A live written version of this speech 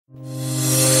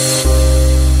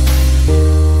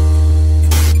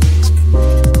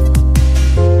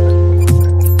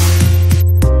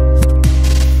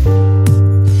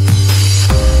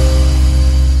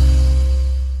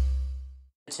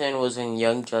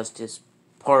Justice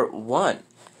Part 1.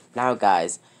 Now,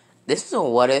 guys, this is a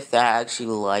what if that I actually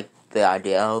like the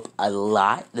idea of a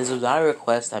lot. This was not a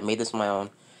request, I made this my own,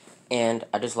 and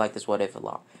I just like this what if a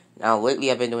lot. Now, lately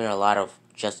I've been doing a lot of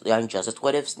Young Justice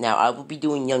what ifs. Now, I will be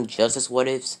doing Young Justice what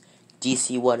ifs,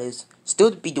 DC what ifs,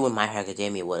 still be doing My Hero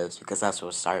Academia what ifs because that's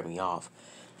what started me off.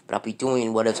 But I'll be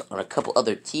doing what ifs on a couple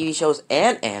other TV shows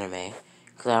and anime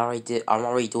because I'm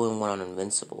already doing one on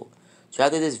Invincible. So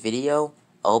after this video,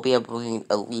 I'll be uploading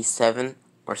at least 7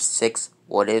 or 6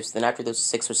 what ifs. Then after those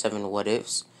 6 or 7 what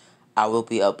ifs, I will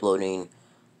be uploading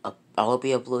a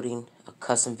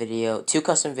custom video, 2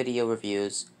 custom video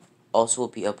reviews. Also will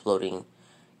be uploading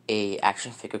a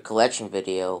action figure collection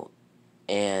video,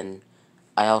 and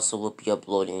I also will be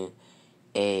uploading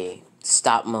a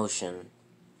stop motion.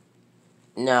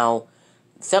 Now,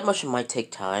 stop motion might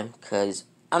take time because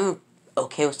I'm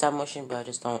okay with stop motion, but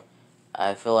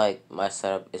I feel like my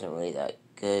setup isn't really that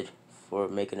good for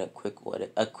making a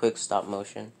quick stop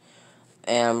motion.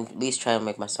 And I'm at least trying to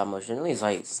make my stop motion at least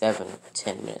like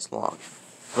 7-10 minutes long.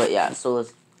 But yeah, so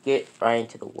let's get right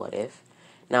into the what if.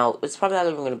 Now, it's probably not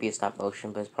even going to be a stop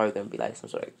motion, but it's probably going to be like some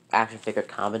sort of action figure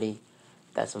comedy.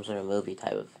 That's some sort of movie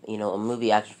type of, a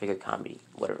movie action figure comedy,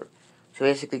 whatever. So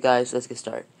basically, guys, let's get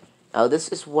started. Now, this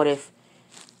is what if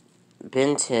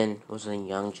Ben 10 was in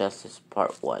Young Justice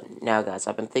Part 1. Now, guys,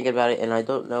 I've been thinking about it, and I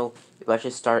don't know if I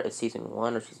should start at Season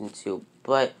 1 or Season 2,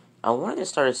 but I wanted to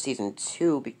start at Season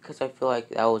 2 because I feel like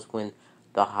that was when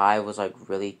the Hive was, like,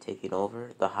 really taking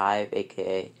over. The Hive,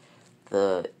 a.k.a.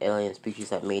 the alien species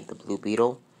that made the Blue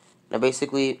Beetle. Now,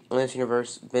 basically, in this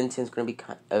universe, Ben 10's going to be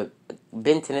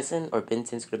Ben Tennyson, or Ben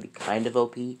 10's going to be kind of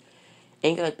OP.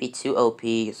 Ain't gonna be too OP,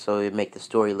 so it make the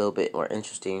story a little bit more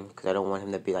interesting, because I don't want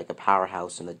him to be like a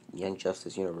powerhouse in the Young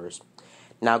Justice universe.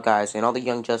 Now, guys, in all the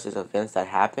Young Justice events that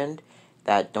happened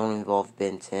that don't involve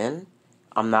Ben 10,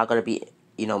 I'm not gonna be,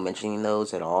 mentioning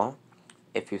those at all.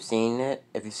 If you've seen this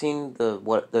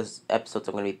episodes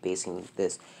I'm gonna be basing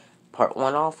this part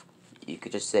 1 off, you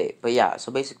could just say it. But yeah,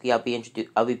 so basically I'll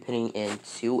be putting in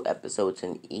 2 episodes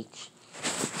in each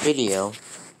video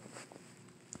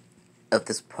of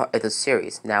this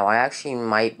series. Now, I actually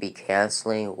might be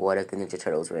canceling What If the Ninja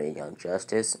Turtles Were in Young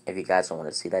Justice. If you guys don't want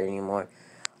to see that anymore,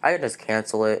 I can just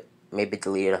cancel it, maybe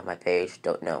delete it off my page,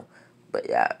 don't know. But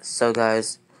yeah, so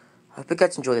guys, I hope you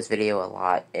guys enjoy this video a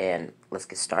lot, and let's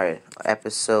get started.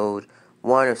 Episode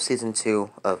 1 of Season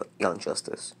 2 of Young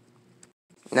Justice.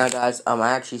 Now, guys, I'm gonna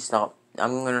actually stop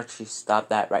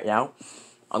that right now.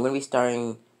 I'm gonna be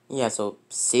starting, so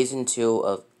Season 2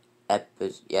 of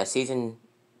Season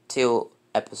 2,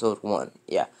 Episode 1,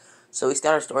 So we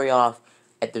start our story off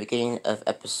at the beginning of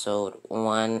Episode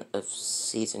 1 of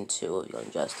Season 2 of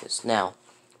Young Justice. Now,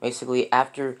 basically,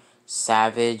 after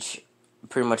Savage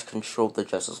pretty much controlled the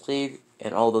Justice League,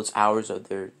 and all those hours of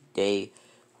their day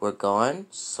were gone,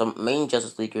 some main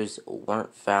Justice Leaguers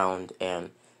weren't found, and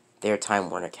their time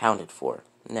weren't accounted for.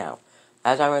 Now,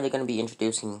 as I'm really going to be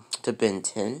introducing to Ben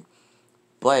 10,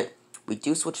 but we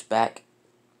do switch back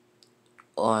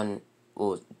on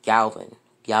Galvin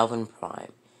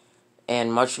Prime.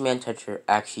 And Martian Manhunter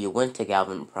actually went to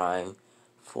Galvin Prime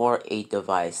for a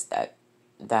device that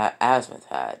Azimuth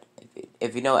had.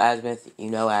 If you know Azimuth,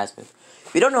 you know Azimuth.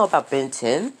 If you don't know about Ben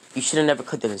 10, you should have never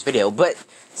clicked on this video. But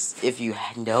if you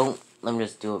don't, let me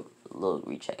just do a little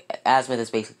recheck. Azimuth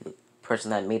is basically the person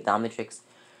that made the Omnitrix.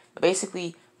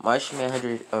 Basically, Martian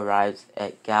Manhunter arrives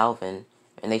at Galvin,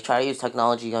 and they try to use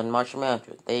technology on Martian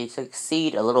Manhunter. They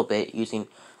succeed a little bit using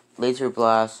laser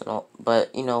blasts and all,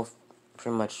 but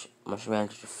pretty much Martian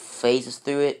Manhunter phases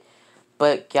through it.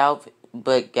 But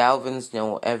Galvins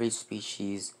know every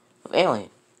species of alien,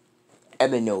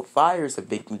 and they know fire is a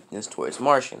big weakness towards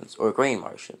Martians or green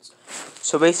Martians.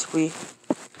 So basically,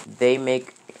 they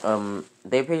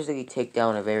basically take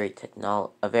down a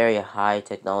very high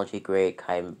technology grade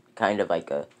kind of like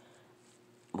a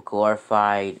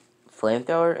glorified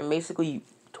flamethrower, and basically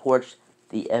torch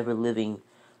the ever living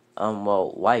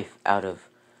wife out of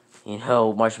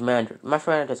Martian Manhunter.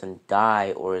 Martian Manhunter doesn't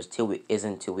die or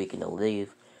isn't too weak to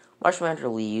leave. Martian Manhunter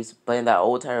leaves, but in that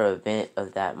whole entire event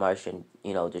of that Martian,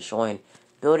 destroying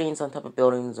buildings on top of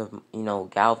buildings of,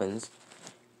 Galvins,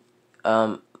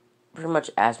 pretty much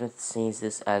Azimuth sees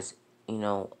this as,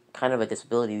 kind of a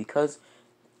disability because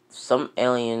some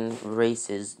alien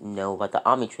races know about the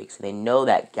Omnitrix, and they know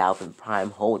that Galvin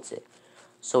Prime holds it.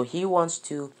 So he wants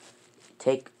to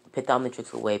put the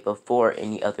Omnitrix away before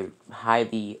any other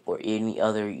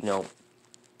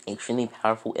extremely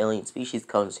powerful alien species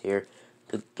comes here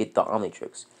to get the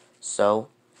Omnitrix. So,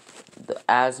 the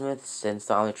Azimuth sends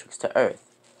the Omnitrix to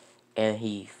Earth, and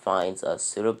he finds a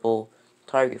suitable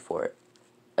target for it.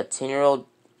 A 10-year-old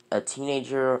a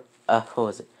teenager, what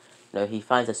was it? No, he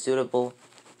finds a suitable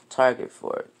target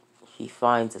for it. He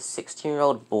finds a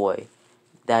 16-year-old boy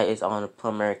that is on a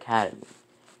plumber academy.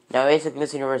 Now, basically, in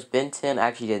this universe, Ben 10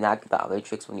 actually did not get the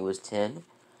Omnitrix when he was 10.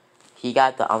 He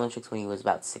got the Omnitrix when he was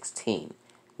about 16.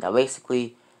 Now,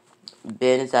 basically,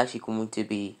 Ben is actually going to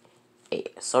be a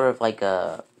sort of like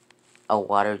a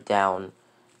watered down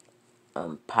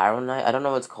Pyro Knight. I don't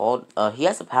know what it's called. He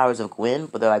has the powers of Gwen,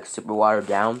 but they're like super watered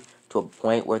down to a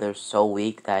point where they're so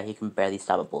weak that he can barely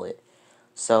stop a bullet.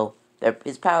 So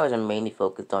his powers are mainly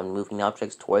focused on moving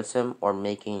objects towards him or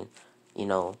making, you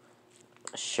know,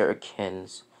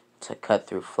 shurikens to cut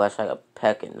through flesh like a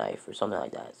pecking knife or something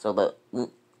like that. So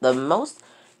the most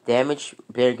damage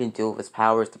Ben can do with his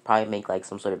powers to probably make like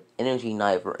some sort of energy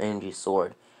knife or energy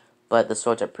sword, but the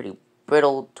swords are pretty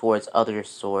brittle towards other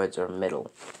swords or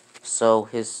metal. So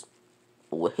his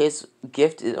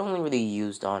gift is only really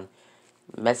used on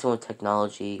messing with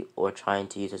technology or trying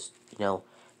to use his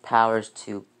powers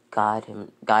to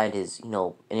guide his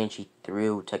energy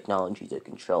through technology to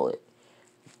control it.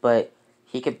 But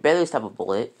he could barely stop a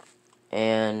bullet,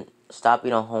 and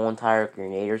stopping a whole entire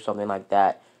grenade or something like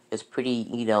that is pretty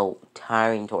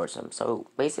tiring towards him. So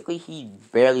basically, he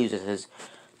barely uses his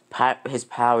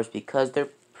powers because they're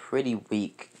pretty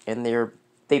weak and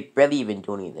they barely even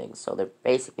do anything. So they're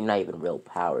basically not even real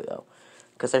power though,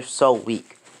 because they're so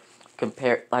weak.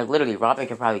 Compared, like literally, Robin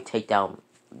can probably take down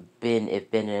Ben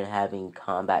if Ben didn't having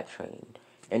combat training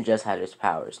and just had his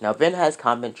powers. Now Ben has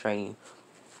combat training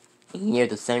near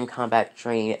the same combat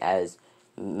training as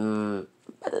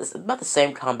about the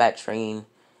same combat training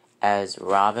as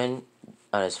Robin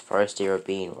on his first year of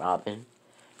being Robin.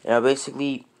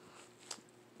 Basically,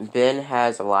 Ben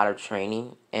has a lot of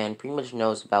training and pretty much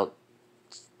knows about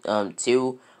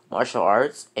two martial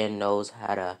arts and knows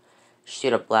how to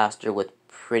shoot a blaster with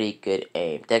pretty good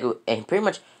aim. And pretty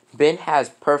much Ben has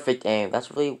perfect aim.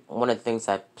 That's really one of the things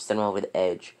that sent him over the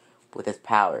edge with his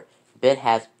power. Ben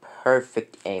has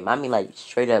perfect aim. I mean, like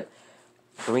straight up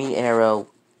Green Arrow,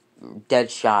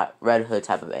 Deadshot, Red Hood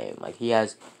type of aim. Like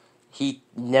he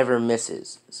never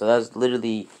misses. So that's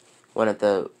literally one of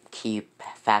the key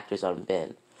factors on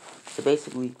Ben. So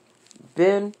basically,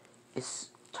 Ben is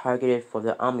targeted for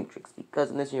the Omnitrix because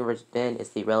in this universe, Ben is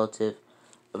the relative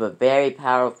of a very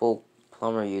powerful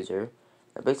plumber user.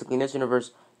 And basically, in this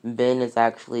universe, Ben is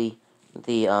actually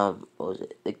the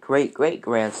the great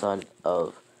grandson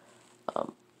of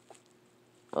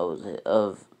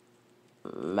of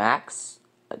Max.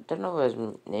 I don't know what his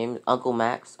name is. Uncle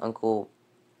Max. Uncle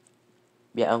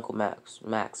Max.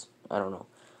 Max. I don't know.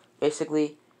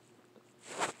 Basically,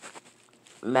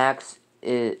 Max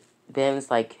is Ben's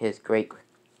like his great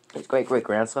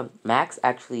grandson. Max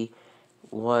actually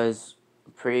was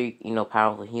pretty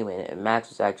powerful human, and Max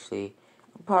was actually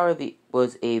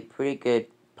was a pretty good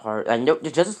part. I know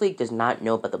the Justice League does not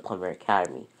know about the Plumber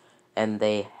Academy, and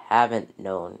they haven't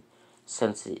known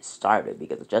since it started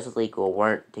because the Justice League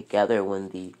weren't together when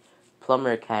the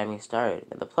Plumber Academy started.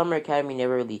 And the Plumber Academy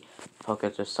never really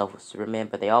focused themselves with Superman,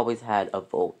 but they always had a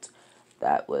vault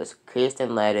that was cased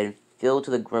in lead and filled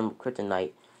to the grim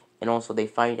kryptonite. And also they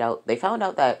found out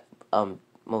that what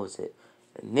was it?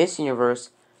 In this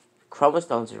universe,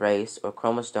 Chromostone's race or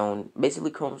Chromostone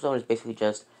Chromostone is basically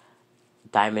just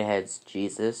Diamond Head's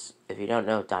Jesus. If you don't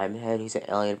know Diamond Head, he's an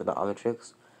alien from the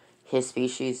Omnitrix. His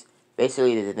species,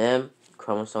 basically to them,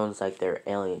 Chromostone's like their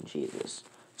alien Jesus.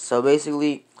 So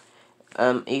basically,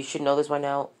 you should know this by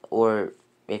now, or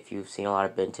if you've seen a lot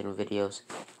of Ben 10 videos,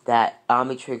 that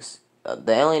Omnitrix,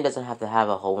 the alien doesn't have to have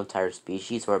a whole entire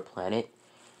species or a planet.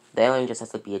 The alien just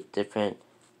has to be a different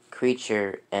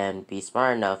creature and be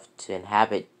smart enough to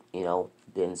inhabit,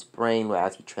 Ben's brain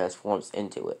as he transforms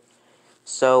into it.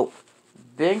 So,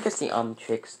 Ben gets the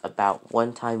Omnitrix about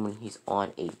one time when he's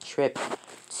on a trip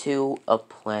to a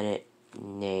planet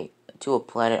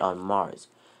on Mars.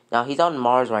 Now he's on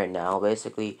Mars right now,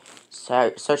 basically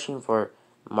searching for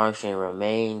Martian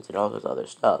remains and all this other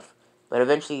stuff. But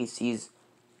eventually he sees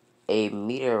a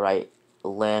meteorite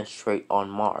land straight on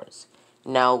Mars.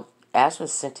 Now, Aspen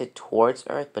sent it towards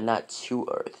Earth, but not to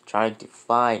Earth, trying to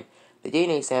find the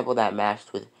DNA sample that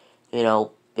matched with,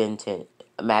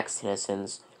 Max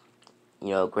Tennyson's,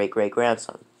 great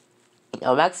grandson.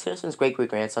 Now, Max Tennyson's great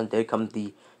grandson did come to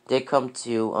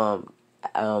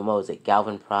what was it,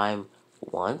 Galvin Prime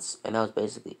once, and that was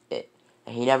basically it.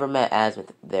 And he never met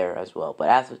Azimuth there as well, but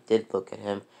Azimuth did look at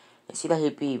him and see that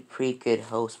he'd be a pretty good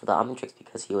host for the Omnitrix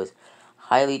because he was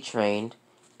highly trained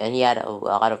and he had a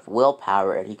lot of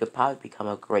willpower, and he could probably become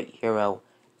a great hero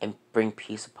and bring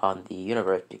peace upon the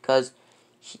universe because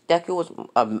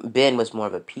Ben was more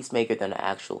of a peacemaker than an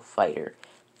actual fighter,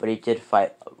 but he did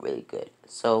fight really good.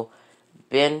 So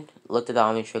Ben looked at the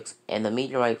Omnitrix, and the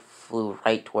meteorite flew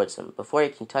right towards him. Before he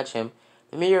can touch him,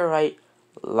 the meteorite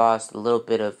lost a little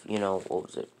bit of, what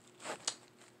was it?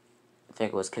 I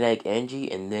think it was kinetic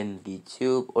energy, and then the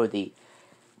tube, or the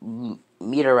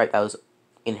meteorite that was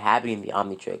inhabiting the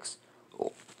Omnitrix,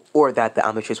 or that the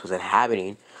Omnitrix was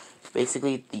inhabiting,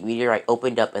 basically the meteorite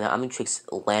opened up and the Omnitrix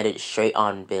landed straight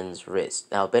on Ben's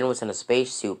wrist. Now, Ben was in a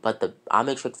spacesuit, but the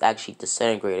Omnitrix actually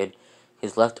disintegrated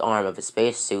his left arm of his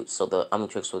spacesuit, so the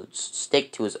Omnitrix would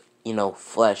stick to his,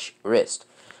 flesh wrist.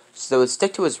 So it would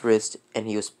stick to his wrist, and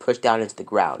he was pushed down into the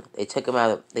ground. They took him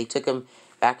They took him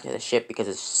back to the ship because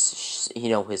his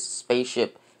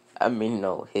spaceship.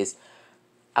 His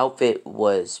outfit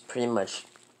was pretty much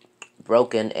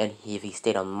broken, and if he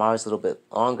stayed on Mars a little bit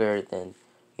longer than,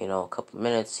 a couple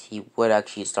minutes, he would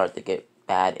actually start to get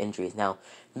bad injuries. Now,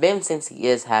 Ben, since he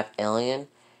is half alien,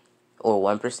 or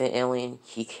 1% alien,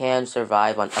 he can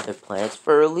survive on other planets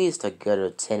for at least a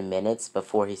good 10 minutes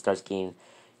before he starts getting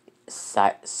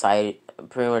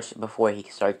pretty much before he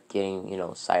starts getting,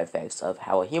 side effects of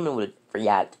how a human would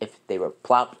react if they were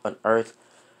plopped on Earth,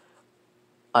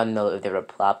 if they were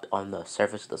plopped on the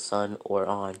surface of the sun, or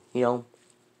on, the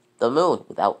moon,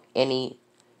 without any,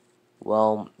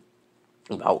 well,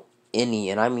 without any,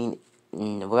 and I mean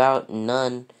without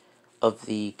none of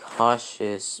the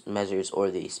cautious measures,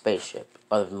 or the spaceship,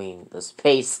 the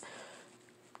space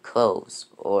clothes,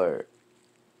 or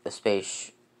the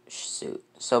space suit.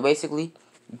 So basically,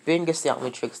 Ben gets the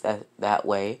Omnitrix that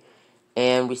way,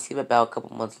 and we see him about a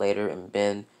couple months later, and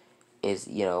Ben is,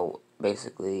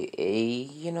 basically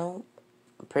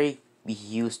pretty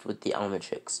used with the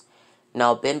Omnitrix.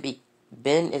 Now, Ben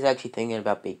is actually thinking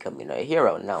about becoming a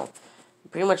hero. Now,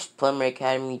 pretty much Plumber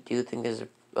Academy do think this is an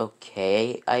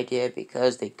okay idea,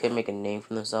 because they could make a name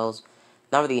for themselves.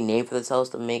 Not really a name for themselves,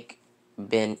 to make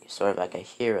Ben sort of like a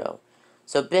hero.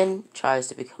 So Ben tries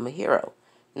to become a hero.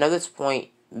 Now, at this point,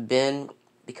 Ben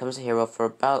becomes a hero for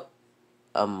about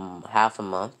half a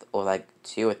month, or like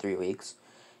 2 or 3 weeks,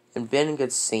 and Ben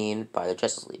gets seen by the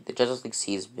Justice League. The Justice League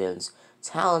sees Ben's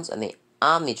talents and the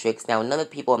Omnitrix. Now, none of the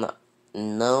people on the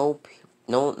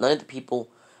none of the people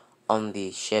on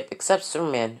the ship except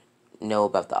Superman know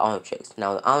about the Omnitrix.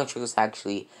 Now, the Omnitrix is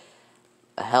actually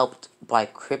helped by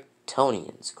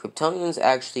Kryptonians. Kryptonians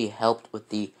actually helped with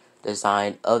the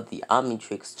design of the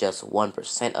Omnitrix, just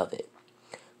 1% of it.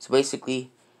 So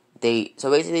basically, the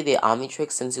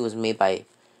Omnitrix, since it was made by,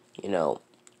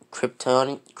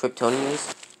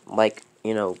 Kryptonians, like,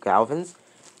 Galvans,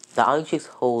 the Omnitrix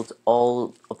holds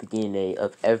all of the DNA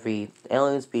of every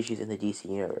alien species in the DC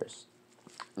universe,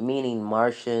 meaning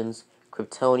Martians,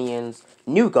 Kryptonians,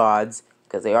 New Gods,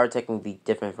 because they are technically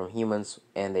different from humans,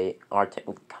 and they are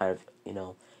technically kind of, in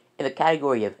the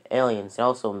category of aliens, and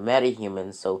also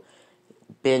metahumans, so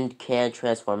Ben can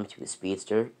transform into a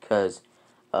speedster, because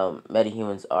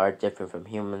metahumans are different from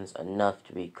humans enough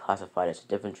to be classified as a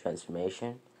different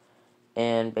transformation,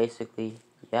 and basically,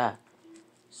 yeah,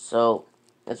 so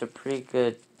it's a pretty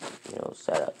good,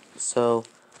 setup. So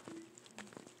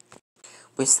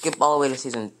we skip all the way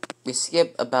to we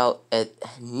skip about at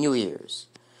New Year's.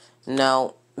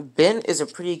 Now, Ben is a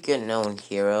pretty good known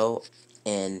hero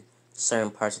in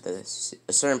certain parts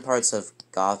of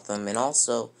Gotham, and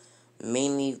also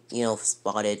mainly,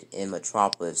 spotted in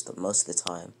Metropolis most of the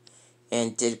time,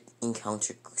 and did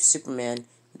encounter Superman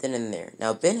then and there.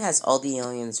 Now, Ben has all the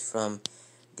aliens from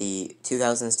the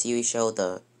 2000s TV show,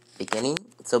 The Beginning.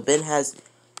 So Ben has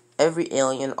every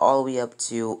alien all the way up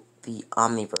to the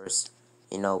Omniverse,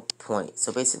 point.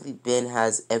 So basically, Ben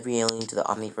has every alien to the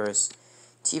Omniverse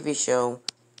TV show.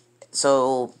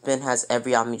 So Ben has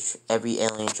every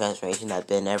alien transformation that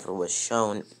Ben ever was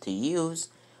shown to use,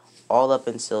 all up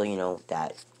until,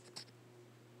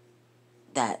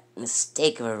 that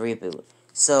mistake of a reboot.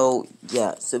 So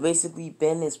yeah, so basically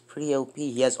Ben is pretty OP.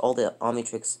 He has all the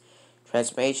Omnitrix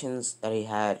transformations that he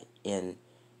had in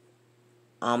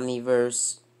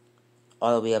Omniverse,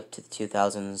 all the way up to the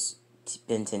 2000s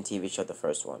Ben 10 TV show, the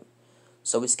first one.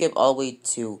 So we skip all the way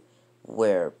to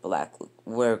where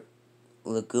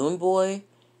Lagoon Boy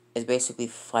is basically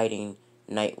fighting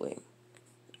Nightwing.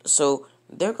 So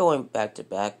they're going back to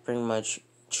back, pretty much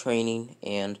training,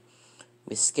 and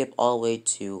we skip all the way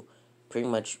to pretty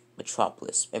much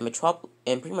Metropolis. And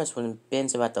pretty much when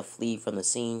Ben's about to flee from the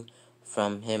scene,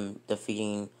 from him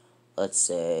defeating,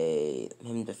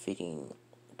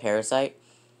 Parasite,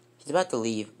 he's about to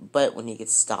leave, but when he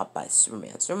gets stopped by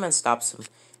Superman stops him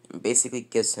and basically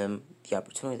gives him the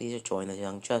opportunity to join the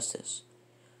Young Justice,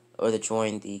 or to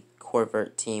join the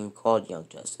covert team called Young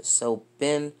Justice. So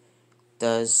Ben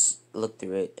does look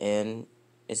through it, and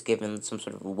is given some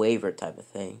sort of waiver type of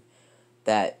thing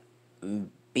that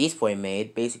Beast Boy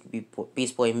made. Basically,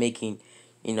 Beast Boy making,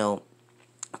 you know,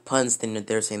 puns. Then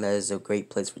they're saying that is a great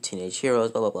place for teenage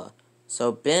heroes. Blah blah blah.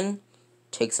 So Ben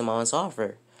takes him on his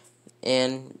offer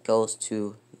and goes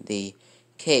to the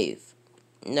cave.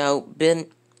 Now Ben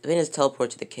is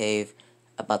teleported to the cave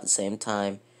about the same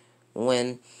time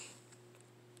when,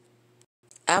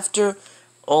 after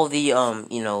all the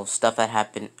stuff that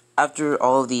happened, after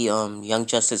all the Young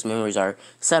Justice memories are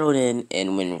settled in,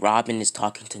 and when Robin is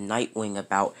talking to Nightwing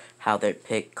about how they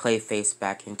picked Clayface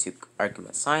back into Arkham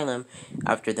Asylum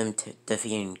after them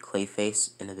defeating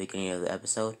Clayface in the beginning of the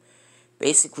episode,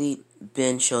 basically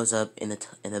Ben shows up in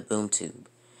the boom tube.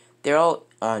 They're all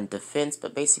on defense,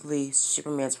 but basically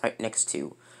Superman's right next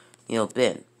to,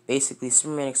 Ben. Basically,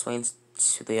 Superman explains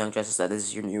to the Young Justice that this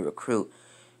is your new recruit.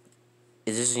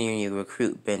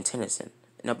 Ben Tennyson.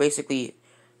 Now, basically,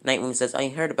 Nightwing says, "I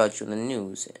heard about you in the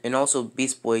news," and also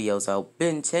Beast Boy yells out,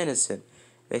 "Ben Tennyson!"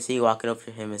 Basically, walking up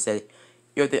to him and said,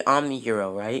 "You're the Omni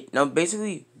Hero, right?" Now,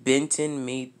 basically, Benton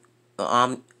made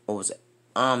what was it?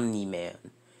 Omni Man.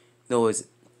 No, it was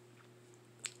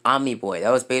Omni Boy.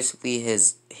 That was basically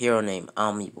his hero name,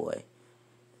 Omni Boy.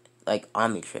 Like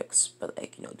Omnitrix, but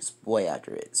like, just boy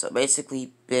after it. So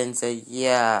basically, Ben said,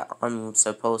 "Yeah, I'm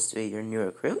supposed to be your new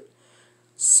recruit."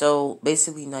 So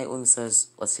basically, Nightwing says,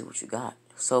 "Let's see what you got."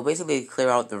 So basically, they clear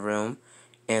out the room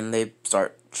and they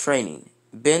start training.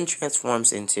 Ben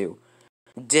transforms into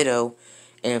Ditto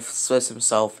and splits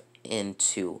himself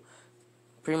into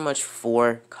pretty much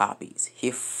 4 copies.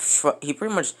 He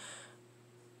pretty much,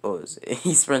 what was it?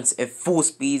 He sprints at full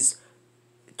speeds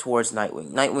towards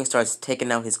Nightwing. Nightwing starts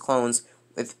taking out his clones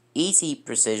with easy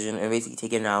precision and basically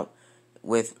taking out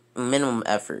with minimum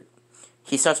effort.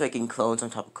 He starts making clones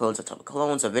on top of clones on top of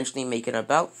clones, eventually making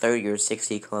about 30 or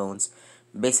 60 clones,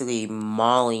 basically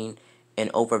mauling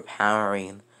and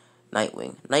overpowering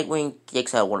Nightwing. Nightwing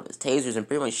takes out one of his tasers and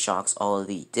pretty much shocks all of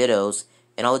the Dittos,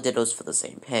 and all the Dittos feel the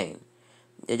same pain.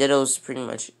 The Dittos pretty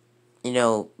much,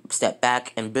 step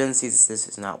back, and Ben sees this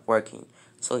is not working.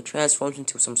 So he transforms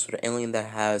into some sort of alien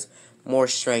that has more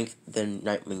strength than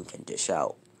Nightwing can dish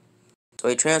out. So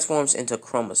he transforms into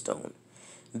Chroma Stone.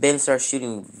 Ben starts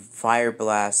shooting fire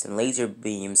blasts and laser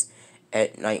beams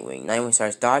at Nightwing. Nightwing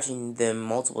starts dodging them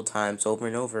multiple times over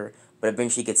and over, but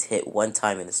eventually gets hit one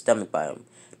time in the stomach by him.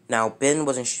 Now, Ben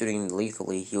wasn't shooting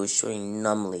lethally, he was shooting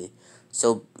numbly.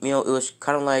 So, it was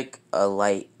kind of like a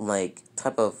light,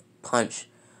 type of punch,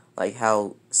 like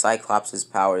how Cyclops'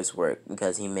 powers work,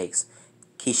 because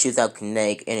he shoots out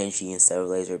kinetic energy instead of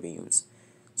laser beams.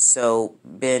 So,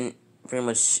 Ben pretty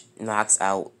much knocks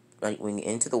out Nightwing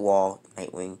into the wall.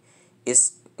 Nightwing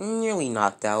is nearly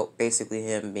knocked out, basically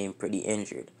him being pretty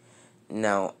injured.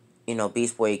 Now,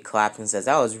 Beast Boy claps and says,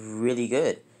 "That was really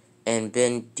good," and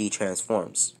Ben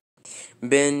de-transforms.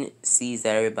 Ben sees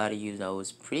that everybody,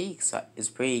 is pretty,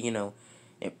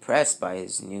 impressed by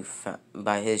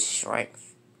by his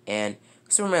strength, and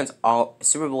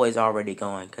Superboy's already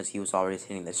gone because he was already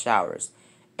hitting the showers,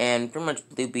 and pretty much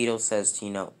Blue Beetle says,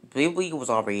 Blue Beetle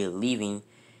was already leaving,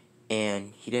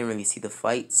 and he didn't really see the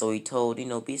fight, so he told,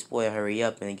 Beast Boy to hurry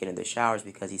up and get in the showers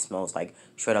because he smells like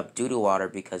straight up doo-doo water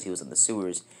because he was in the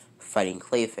sewers fighting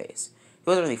Clayface. He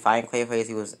wasn't really fighting Clayface,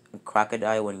 he was a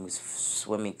crocodile when he was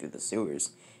swimming through the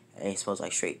sewers, and he smells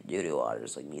like straight doo-doo water,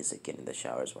 so he needs to get in the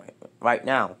showers right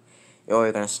now, or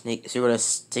you're gonna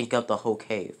stink up the whole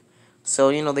cave.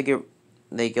 So,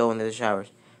 they go into the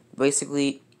showers.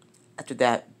 Basically, after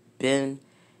that, Ben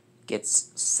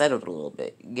gets settled a little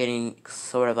bit, getting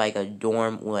sort of like a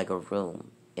dorm or like a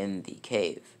room in the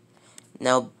cave.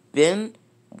 Now, Ben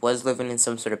was living in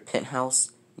some sort of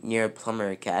penthouse near Plumber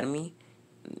Academy,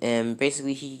 and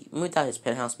basically he moved out his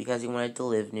penthouse because he wanted to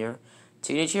live near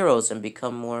teenage heroes and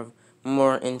become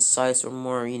more incisive, or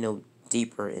more,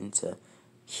 deeper into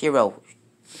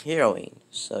heroing.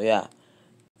 So yeah,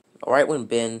 right when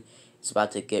Ben is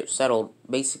about to get settled,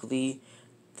 basically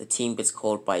the team gets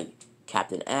called by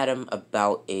Captain Atom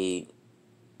about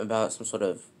some sort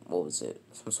of, what was it?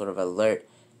 Some sort of alert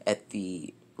at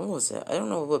the, what was it? I don't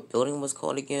know what building was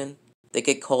called again. They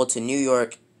get called to New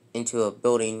York into a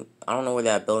building. I don't know what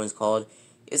that building's called.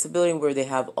 It's a building where they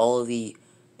have all of the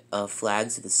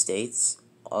flags of the states,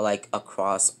 like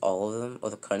across all of them, or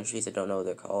the countries. I don't know what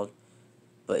they're called.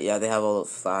 But yeah, they have all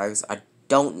those flags. I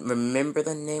don't remember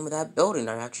the name of that building.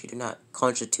 I actually do not.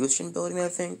 Constitution Building, I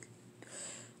think.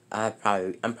 I'm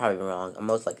probably wrong.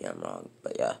 Most likely I'm wrong.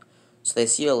 But yeah. So they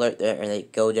see alert there and they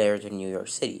go there to New York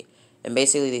City. And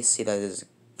basically they see that it's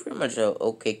pretty much an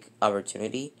okay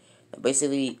opportunity.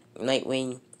 Basically,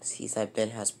 Nightwing sees that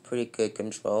Ben has pretty good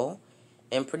control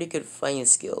and pretty good fighting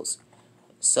skills.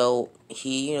 So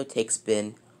he, takes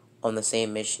Ben on the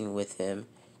same mission with him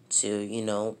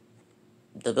to,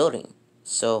 the building.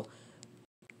 So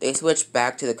they switch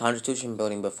back to the Constitution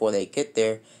building before they get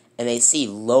there, and they see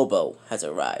Lobo has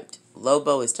arrived.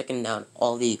 Lobo is taking down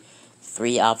all the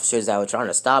three officers that were trying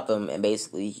to stop him, and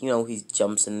basically, he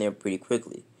jumps in there pretty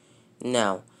quickly.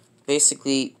 Now,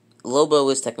 basically, Lobo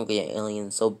is technically an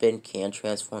alien, so Ben can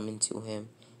transform into him.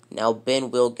 Now, Ben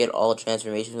will get all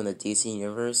transformations in the DC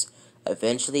universe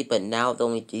eventually, but now the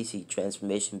only DC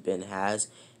transformation Ben has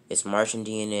is Martian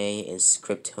DNA and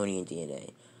Kryptonian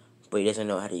DNA. But he doesn't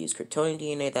know how to use Kryptonian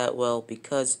DNA that well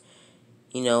because,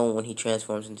 when he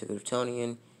transforms into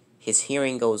Kryptonian, his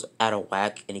hearing goes out of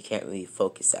whack and he can't really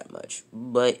focus that much.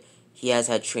 But he has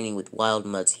had training with Wild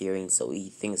Mutt's hearing, so he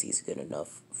thinks he's good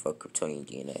enough for Kryptonian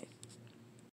DNA.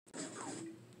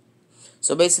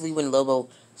 So basically, when Lobo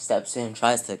steps in and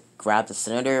tries to grab the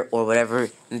senator or whatever,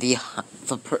 the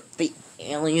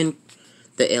alien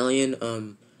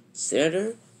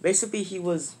senator, basically he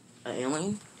was an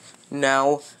alien.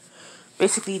 Now,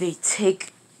 basically they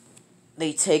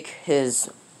take his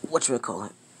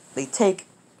whatchamacallit. They take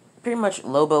pretty much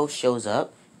Lobo shows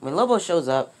up. When Lobo shows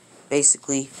up,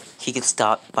 basically he gets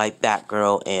stopped by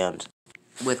Batgirl and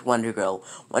with Wonder Girl.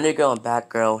 Wonder Girl and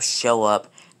Batgirl show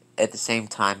up at the same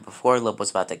time before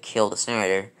Lobo's about to kill the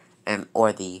senator and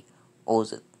or the what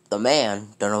was it? The man,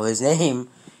 don't know his name.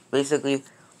 Basically,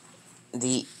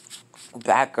 the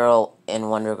Batgirl and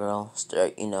Wonder Girl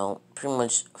start, pretty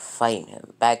much fighting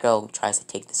him. Batgirl tries to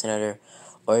take the senator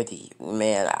or the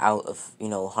man out of,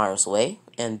 harm's way,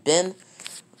 and Ben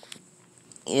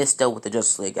is still with the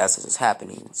Justice League as this is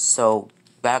happening. So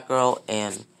Batgirl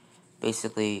and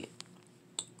basically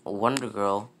Wonder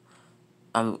Girl,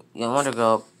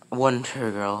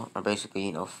 Wonder Girl are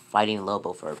basically, fighting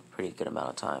Lobo for a pretty good amount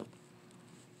of time.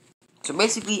 So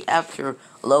basically, after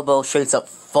Lobo straight up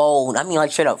fold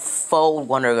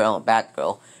Wonder Girl and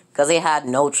Batgirl, because they had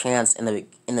no chance in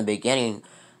the beginning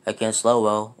against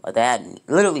Lobo. They had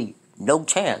literally no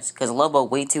chance because Lobo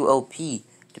way too OP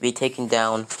to be taken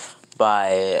down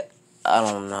by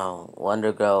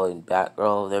Wonder Girl and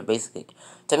Batgirl. They're basically,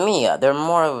 to me, they're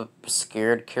more of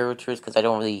scared characters because I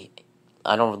don't really,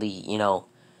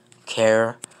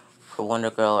 care for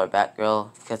Wonder Girl or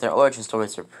Batgirl because their origin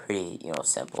stories are pretty,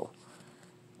 simple.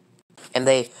 And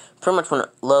they, pretty much when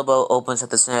Lobo opens up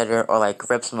the senator or like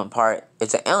rips him apart,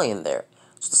 it's an alien there.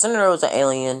 So the senator was an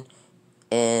alien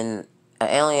in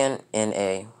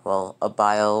a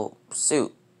bio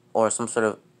suit or some sort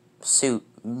of suit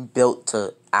built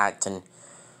to act and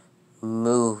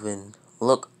move and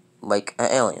look like an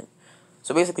alien.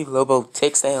 So basically, Lobo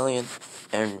takes the alien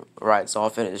and rides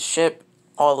off in his ship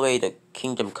all the way to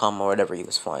Kingdom Come or whatever he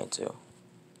was flying to.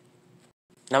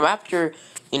 Now, after,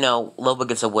 Lobo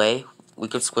gets away, we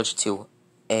could switch to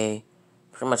a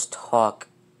pretty much talk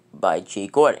by G.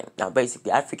 Gordon. Now,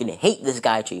 basically, I freaking hate this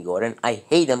guy, G. Gordon. I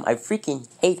hate him. I freaking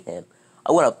hate him.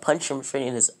 I want to punch him straight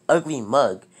in his ugly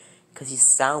mug because he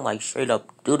sounds like straight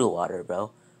up doodle water,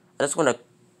 bro. I just want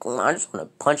to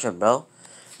punch him, bro.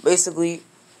 Basically,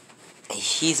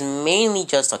 he's mainly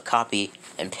just a copy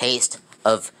and paste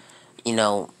of,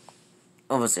 what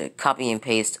was it? Copy and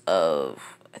paste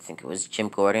of, I think it was Jim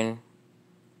Gordon,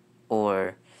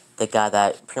 or the guy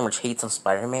that pretty much hates on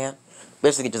Spider-Man.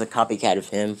 Basically just a copycat of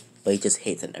him, but he just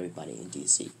hates on everybody in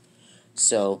DC.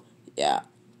 So, yeah.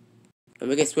 And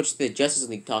we can switch to the Justice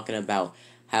League talking about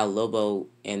how Lobo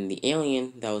and the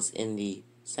alien that was in the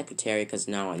secretary, because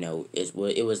now I know it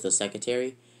was the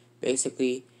secretary,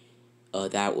 basically,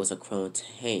 that was a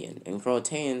Croatian. And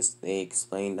Croatians, they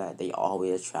explain that they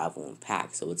always travel in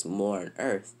packs, so it's more on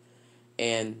Earth.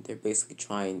 And they're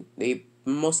basically they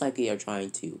most likely are trying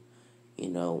to,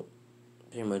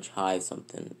 pretty much hive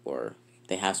something, or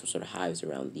they have some sort of hives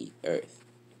around the Earth.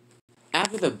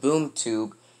 After the boom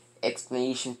tube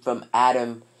explanation from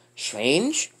Adam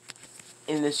Strange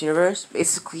in this universe,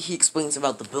 basically he explains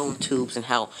about the boom tubes and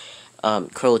how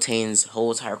Croatians'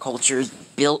 whole entire culture is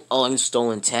built on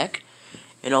stolen tech,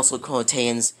 and also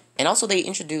Croatians, and also they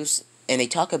introduce and they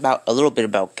talk about a little bit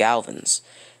about Galvans.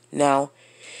 Now,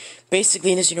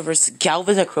 basically in this universe,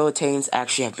 Galvans and Croatians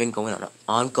actually have been going on an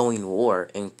ongoing war,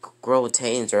 and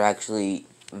Croatians are actually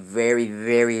very,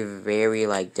 very,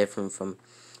 very, different from...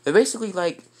 They're basically,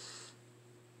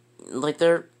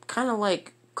 they're kind of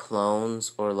like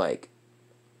clones, or,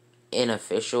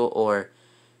 unofficial, or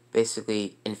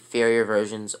basically inferior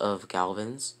versions of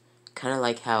Galvans. Kind of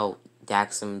like how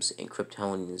Daxams and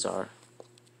Kryptonians are.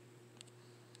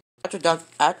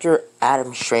 After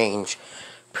Adam Strange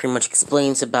pretty much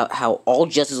explains about how all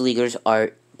Justice Leaguers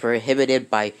are prohibited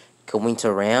by going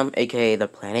to Ram, aka the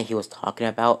planet he was talking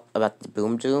about the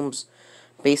Boom Dooms.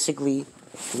 Basically,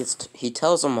 he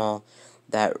tells them all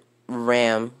that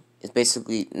Ram is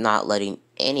basically not letting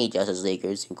any Justice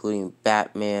Leaguers, including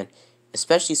Batman,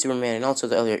 especially Superman, and also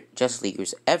the other Justice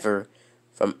Leaguers,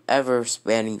 from ever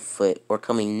spanning foot or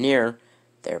coming near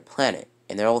their planet.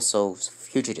 And they're also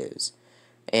fugitives.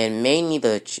 And mainly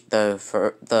the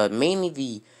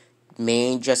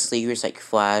main Justice Leaguers like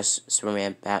Flash,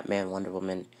 Superman, Batman, Wonder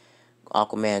Woman,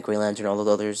 Aquaman, Green Lantern, all those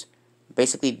others.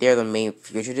 Basically, they're the main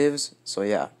fugitives. So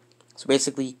yeah. So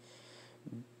basically,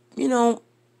 you know,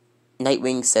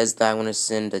 Nightwing says that I'm going to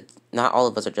send not all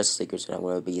of us are Justice Leaguers, and I'm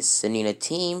going to be sending a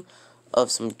team of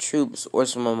some troops or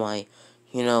some of my,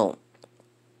 you know,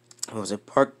 what was it,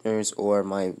 partners or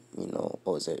my, what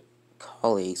was it,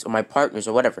 colleagues or my partners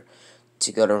or whatever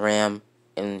to go to Ram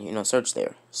and, search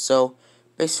there. So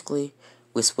basically,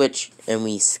 we switch and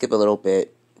we skip a little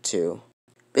bit to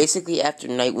basically after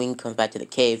Nightwing comes back to the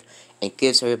cave and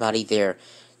gives everybody their,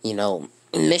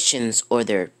 missions or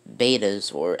their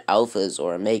betas or alphas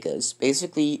or omegas.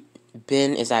 Basically,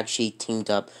 Ben is actually teamed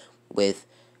up with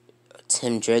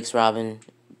Tim Drake's Robin,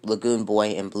 Lagoon Boy,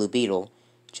 and Blue Beetle.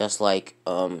 Just like,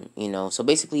 so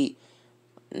basically,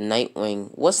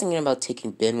 Nightwing was thinking about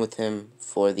taking Ben with him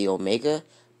for the Omega,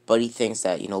 but he thinks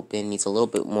that, Ben needs a little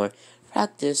bit more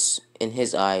practice in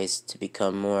his eyes to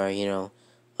become more,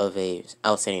 of a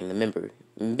outstanding member.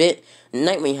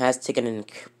 Nightwing has taken in,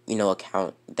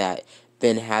 account that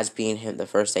Ben has been him the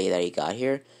first day that he got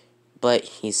here, but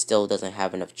he still doesn't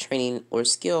have enough training or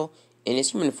skill in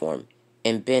his human form.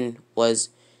 And Ben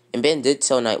did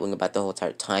tell Nightwing about the whole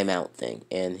entire timeout thing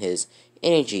and his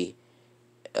energy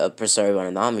preserved on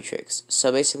an Omnitrix.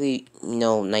 So basically,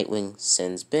 Nightwing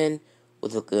sends Ben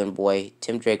with Lagoon Boy,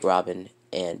 Tim Drake Robin,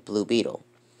 and Blue Beetle.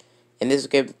 And this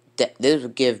would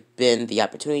give Ben the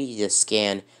opportunity to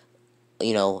scan,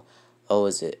 Atlantean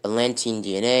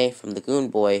DNA from Lagoon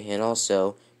Boy and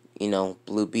also,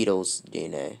 Blue Beetle's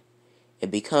DNA and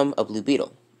become a Blue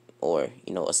Beetle or,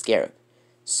 a Scarab.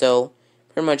 So,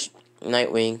 pretty much,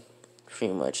 Nightwing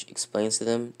pretty much explains to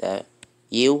them that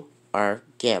you are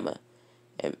Gamma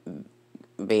and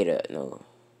Beta, no,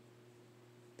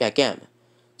 yeah, Gamma.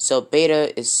 So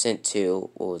Beta is sent to,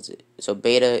 what was it? So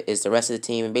Beta is the rest of the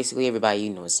team, and basically everybody,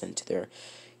 is sent to their,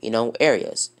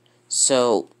 areas.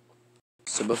 So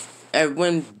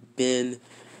when Ben,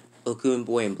 Lagoon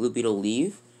Boy, and Blue Beetle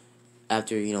leave,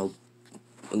 after,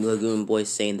 Lagoon Boy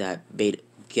saying that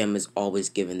Gamma is always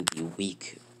given the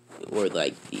weak, or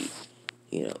like the,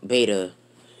 Beta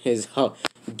is how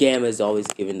Gamma is always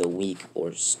given the weak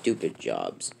or stupid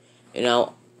jobs. And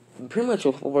now, pretty much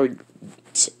before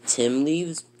Tim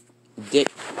leaves,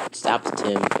 Dick stops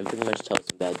Tim and pretty much tells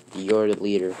him that you're the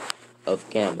leader of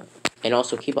Gamma. And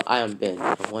also keep an eye on Ben.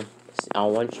 I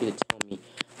want you to tell me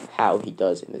how he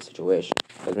does in this situation.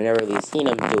 Because we never really seen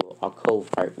him do a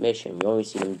cold part mission. We only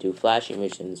seen him do flashy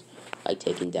missions like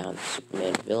taking down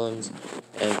Superman villains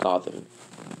and Gotham,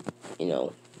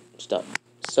 stuff.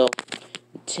 So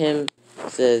Tim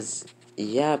says,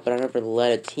 yeah, but I never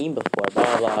led a team before,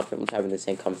 blah, blah, blah, pretty much having the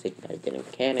same conversation that I did in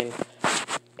Canning.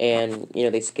 And,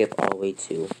 they skip all the way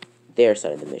to their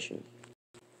side of the mission.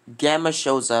 Gamma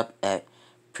shows up at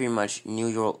pretty much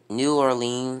New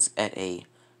Orleans at a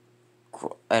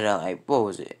like, what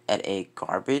was it? At a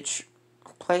garbage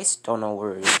place. Don't know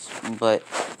where it is. But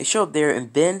they show up there,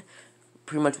 and Ben,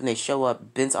 pretty much when they show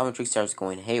up, Ben's Omnitrix starts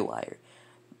going haywire.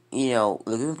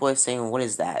 Lagoon Boy is saying, what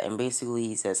is that? And basically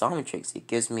he says, Omnitrix, it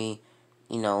gives me,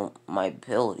 my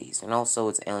abilities. And also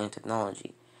it's alien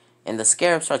technology. And the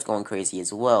Scarab starts going crazy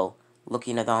as well,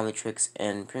 looking at the Omnitrix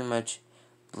and pretty much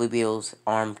Blue Beetle's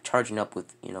arm charging up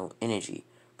with, energy.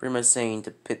 Pretty much saying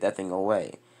to put that thing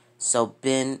away. So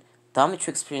the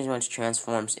Omnitrix pretty much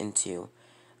transforms into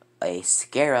a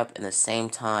Scarab in the same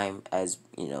time as,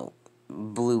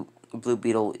 Blue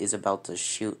Beetle is about to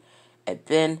shoot at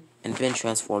Ben, and Ben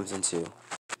transforms into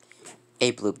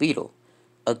a Blue Beetle,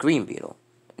 a Green Beetle.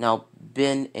 Now,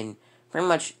 Ben and pretty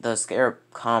much the Scarab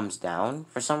calms down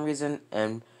for some reason,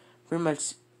 and pretty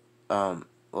much, what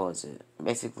was it?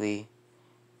 Basically,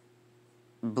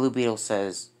 Blue Beetle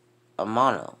says,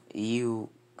 Amano, you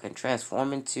can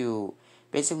transform into.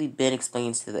 Basically, Ben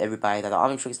explains to everybody that the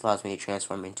Omnitrix allows me to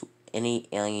transform into any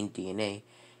alien DNA,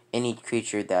 any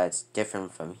creature that's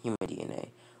different from human DNA,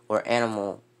 or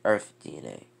animal Earth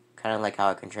DNA. Kind of like how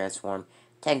I can transform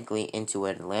technically into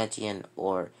an Atlantean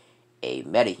or a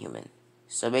metahuman.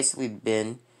 So basically,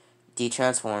 Ben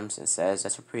de-transforms and says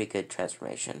that's a pretty good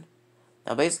transformation.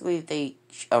 Now, basically, they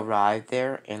arrive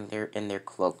there and they're in their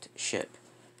cloaked ship.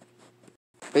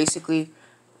 Basically,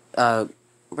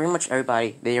 pretty much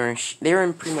everybody, they're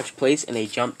in pretty much place, and they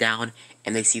jump down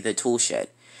and they see the tool shed.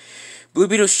 Blue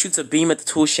Beetle shoots a beam at the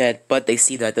tool shed, but they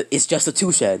see that it's just a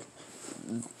tool shed.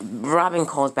 Robin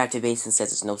calls back to base and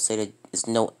says it's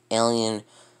no alien,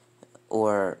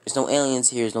 or there's no aliens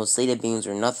here, there's no Zeta beams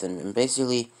or nothing. And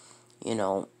basically, you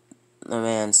know, the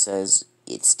man says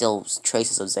it's still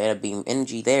traces of Zeta beam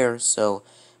energy there. So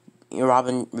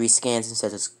Robin rescans and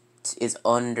says it's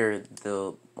under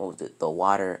the the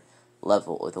water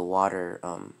level, or the water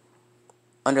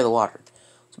under the water.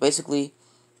 So basically,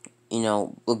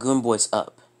 Lagoon Boy's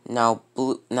up. Now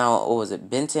what was it?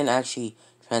 Benton actually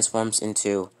transforms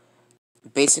into,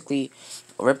 basically,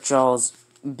 Ripjaw's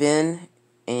Ben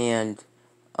and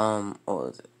what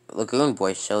was it? Lagoon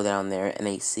Boy show down there, and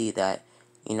they see that,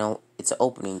 it's an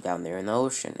opening down there in the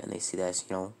ocean, and they see that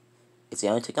it's the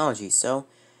only technology. So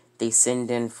they send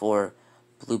in for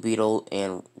Blue Beetle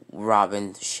and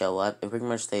Robin to show up, and pretty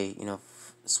much they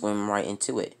swim right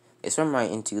into it. They swim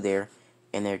right into there,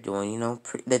 and they're doing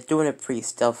they're doing it pretty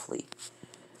stealthily.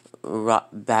 What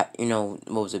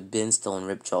was it? Ben still in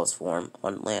Ripjaw's form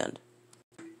on land.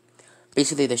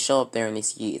 Basically, they show up there and they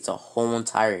see it's a whole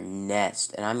entire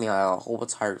nest, and I mean like a whole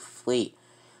entire fleet,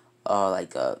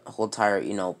 like a whole entire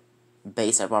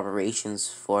base of operations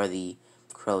for the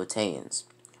Croatians.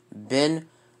 Ben's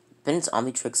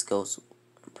Omnitrix goes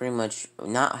pretty much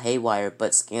not haywire,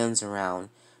 but scans around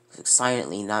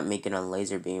silently, not making a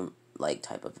laser beam like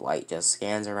type of light, just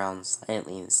scans around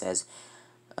silently and says,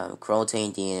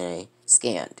 Croatian DNA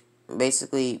scanned.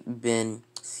 Basically, Ben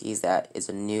sees that it's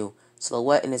a new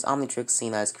silhouette in his Omnitrix,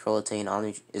 seeing that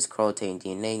is Croatian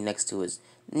DNA next to his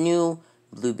new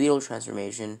Blue Beetle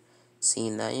transformation,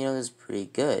 seeing that, this is pretty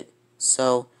good.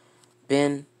 So,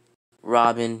 Ben,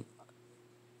 Robin,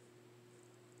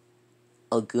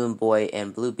 Lagoon Boy,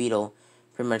 and Blue Beetle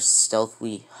pretty much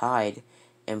stealthily hide,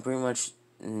 and pretty much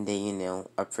they,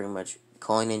 are pretty much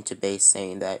calling into base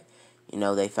saying that,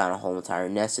 they found a whole entire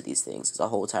nest of these things. It's a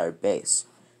whole entire base.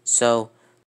 So,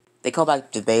 they call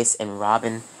back to base, and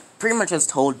Robin pretty much is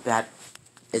told that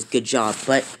it's good job,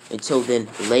 but until then,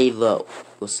 lay low.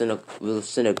 We'll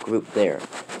send a group there.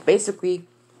 Basically,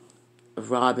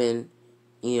 Robin,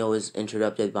 is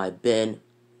interrupted by Ben,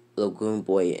 Lagoon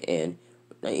Boy, and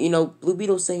Blue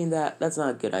Beetle saying that that's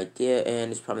not a good idea,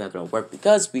 and it's probably not gonna work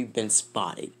because we've been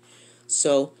spotted.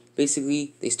 So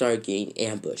basically, they start getting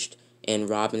ambushed, and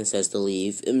Robin says to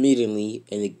leave immediately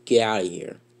and to get out of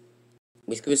here.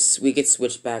 We get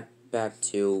switched back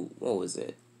to, what was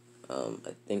it?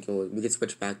 I think we get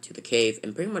switched back to the cave,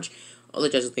 and pretty much all the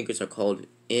Justice Thinkers are called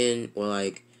in, or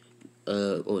like,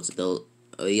 what was it?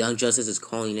 The Young Justice is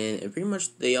calling in, and pretty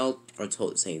much they all are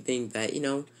told the same thing, that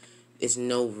it's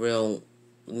no real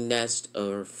nest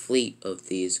or fleet of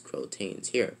these Croatians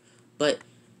here, but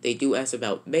they do ask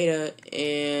about Beta,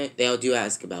 and they all do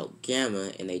ask about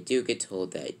Gamma, and they do get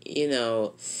told that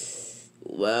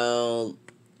well,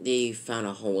 they found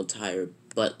a whole entire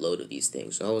buttload of these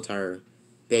things, a whole entire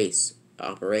base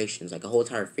operations, like a whole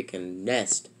entire freaking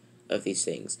nest of these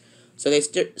things. So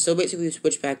so basically we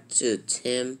switch back to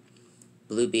Tim,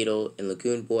 Blue Beetle, and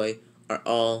Lagoon Boy are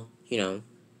all,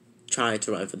 trying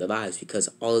to run for their lives because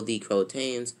all of the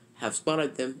Croatians have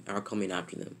spotted them and are coming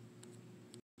after them.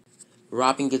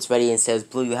 Robin gets ready and says,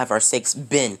 Blue, you have our six.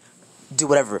 Ben, do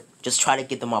whatever. Just try to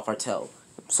get them off our tail.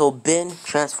 So Ben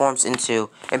transforms into,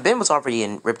 and Ben was already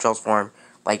in Ripjaw's form,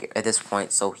 like, at this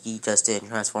point, so he just didn't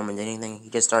transform into anything. He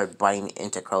just started biting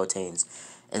into Croatians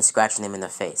and scratching them in the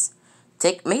face.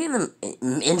 Making them,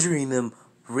 injuring them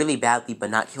really badly, but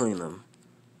not killing them.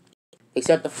 They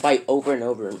start to fight over and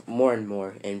over, more and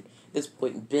more, and at this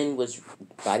point, Ben was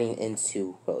biting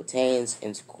into Croatians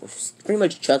and pretty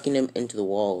much chucking them into the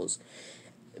walls,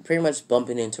 pretty much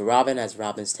bumping into Robin as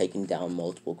Robin's taking down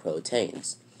multiple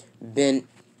Croatians. Ben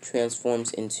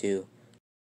transforms into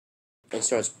and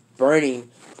starts burning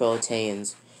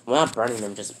Croatians. Well, not burning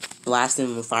them, just blasting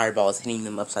them with fireballs, hitting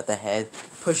them upside the head,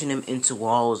 pushing them into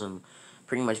walls and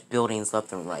pretty much buildings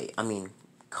left and right. I mean,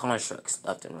 constructs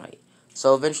left and right.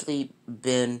 So eventually,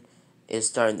 Ben is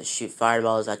starting to shoot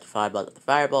fireballs after fireballs after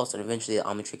fireballs, and eventually the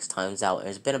Omnitrix times out. And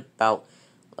it's been about,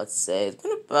 let's say,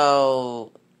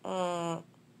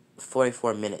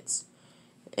 44 minutes.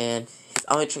 And his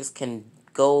Omnitrix can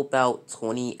go about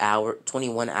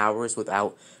 21 hours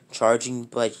without charging,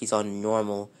 but he's on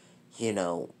normal,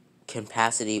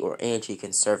 capacity or energy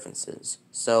conservances.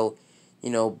 So,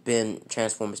 Ben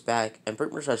transforms back and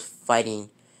pretty much starts fighting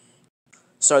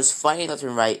left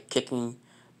and right, kicking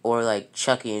or like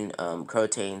chucking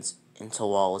Croatians into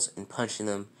walls and punching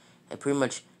them, and pretty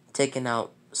much taking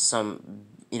out some,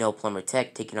 plumber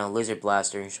tech, taking out Laser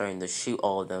Blaster and starting to shoot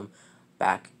all of them.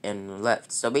 back and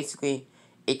left. So basically,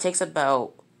 it takes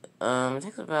about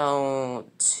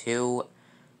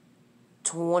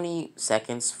 20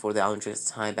 seconds for the Allen Trick's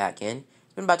time back in.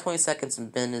 It's been about 20 seconds,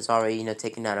 and Ben is already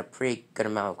taking out a pretty good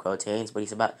amount of proteins, but he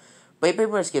pretty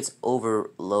much gets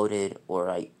overloaded or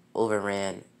like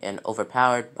overran and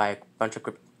overpowered by a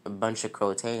bunch of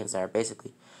proteins that are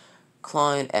basically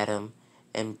clawing at him,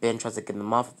 and Ben tries to get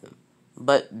them off of him.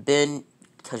 But Ben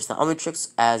touches the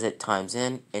Omnitrix as it times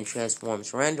in and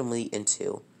transforms randomly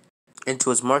into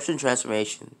his Martian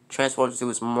transformation, transforms into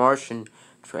his Martian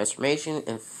transformation,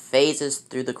 and phases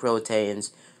through the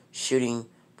Croatians, shooting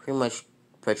pretty much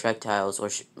projectiles, or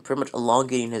pretty much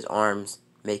elongating his arms,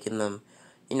 making them,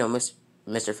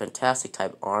 Mr. Fantastic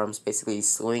type arms, basically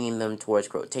swinging them towards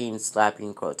Croatians,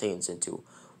 slapping Croatians into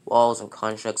walls and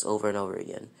constructs over and over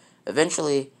again.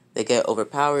 Eventually, they get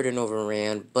overpowered and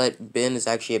overran, but Ben is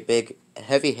actually a big,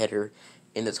 heavy hitter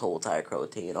in this whole entire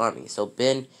Croatian army. So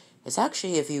Ben is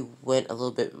actually, if he went a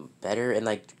little bit better and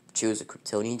like choose a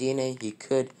Kryptonian DNA, he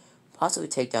could possibly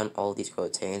take down all of these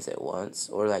Croatians at once,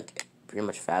 or like pretty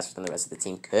much faster than the rest of the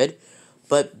team could.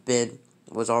 But Ben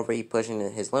was already pushing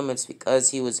his limits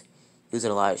because he was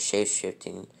using a lot of shape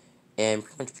shifting and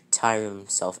pretty much tiring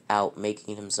himself out,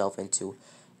 making himself into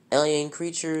alien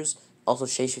creatures, also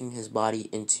shaping his body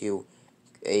into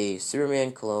a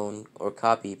Superman clone or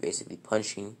copy, basically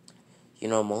punching,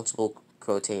 multiple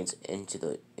Croatians into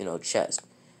the, chest.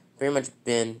 Pretty much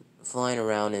been flying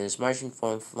around in his Martian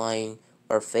form, flying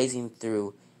or phasing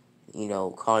through,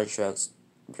 constructs,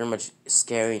 pretty much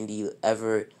scaring the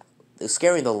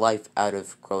life out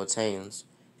of Croatians.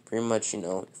 Pretty much,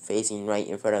 phasing right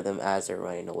in front of them as they're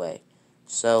running away.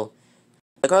 So,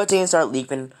 the Croatians start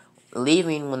leaving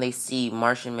when they see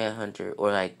Martian Manhunter,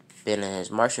 or like Ben in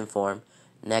his Martian form,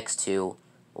 next to,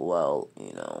 well,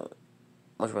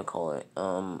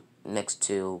 next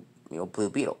to, Blue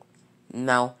Beetle.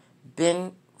 Now,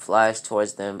 Ben flies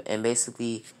towards them and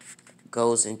basically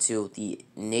goes into the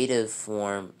native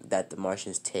form that the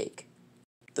Martians take.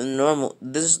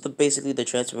 This is basically the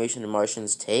transformation the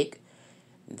Martians take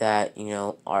that,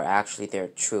 are actually their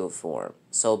true form.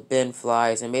 So Ben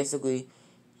flies and basically,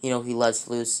 he lets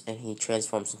loose and he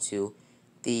transforms into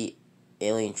the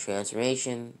alien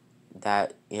transformation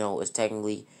that, is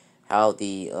technically how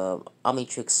the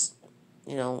Omnitrix,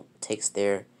 takes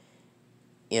their,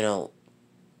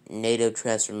 native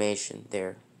transformation,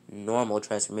 their normal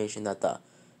transformation that the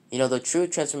true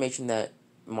transformation that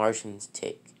Martians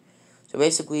take. So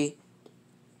basically,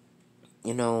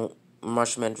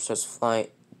 Martian Man starts flying,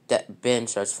 that Ben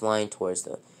starts flying towards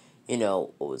the,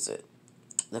 what was it?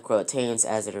 The Croatians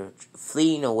as they're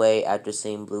fleeing away after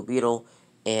seeing Blue Beetle,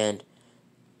 and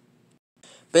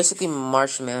basically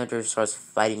Martian Manager starts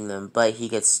fighting them, but he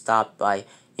gets stopped by,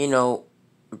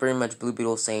 pretty much Blue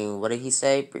Beetle saying, what did he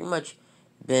say? Pretty much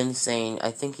Ben saying,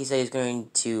 I think he said he's going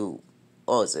to,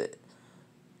 what was it?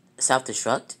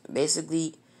 Self-destruct?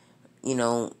 Basically,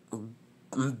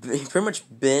 pretty much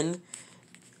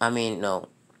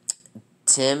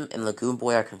Tim and Lagoon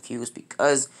Boy are confused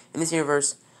because in this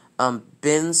universe,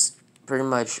 Ben's pretty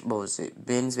much, what was it?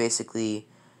 Ben's basically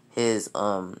his,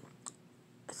 I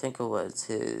think it was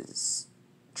his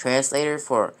translator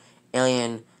for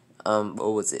alien, what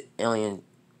was it? Alien,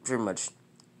 pretty much,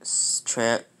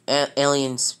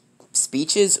 alien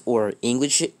speeches or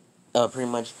English, pretty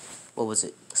much, what was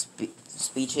it?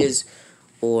 Speeches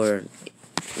or,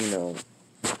 you know,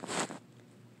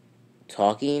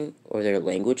 talking or their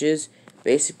languages.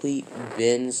 Basically,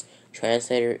 Ben's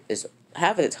translator is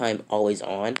half of the time always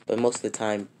on, but most of the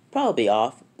time probably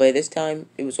off. But this time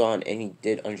it was on, and he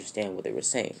did understand what they were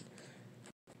saying.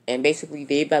 And basically,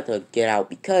 they about to get out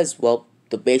because, well,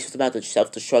 the base was about to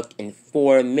self-destruct in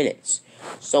 4 minutes.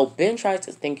 So Ben tries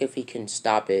to think if he can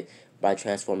stop it by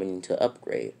transforming into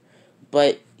Upgrade.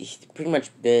 But pretty much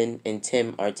Ben and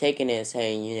Tim are taking it,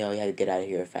 saying, you have to get out of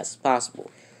here as fast as possible.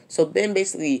 So Ben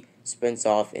basically sprints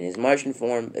off in his Martian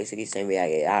form, basically saying we gotta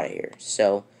get out of here.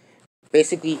 So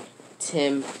basically,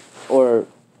 Tim or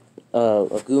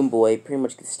a Goon Boy pretty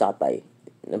much gets stopped by,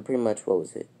 pretty much, what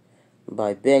was it?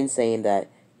 By Ben saying that,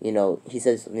 he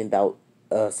says something about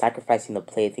sacrificing the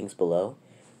playthings below.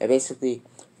 And basically,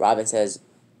 Robin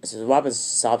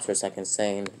stops for a second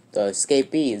saying the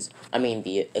escapees,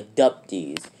 the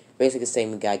abductees, basically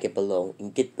saying we gotta get below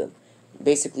and get them.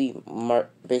 Basically,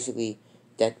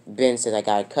 that Ben says I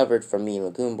got it covered for me and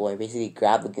Lagoon Boy. Basically,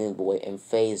 grab Lagoon Boy and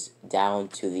phase down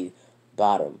to the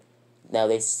bottom. Now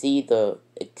they see the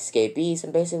escapees,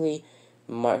 and basically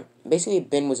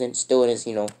Ben was still in his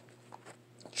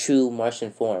true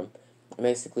Martian form.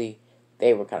 Basically,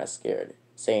 they were kind of scared,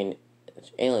 saying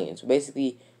aliens.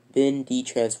 Basically, Ben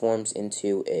de-transforms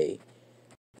into a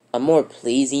more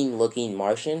pleasing looking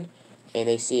Martian, and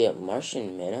they see a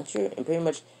Martian miniature, and pretty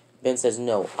much Ben says,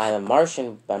 "No, I'm a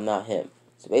Martian, but I'm not him."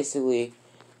 So basically,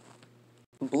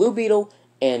 Blue Beetle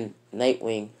and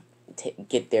Nightwing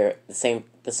get there the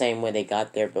same way they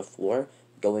got there before,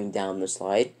 going down the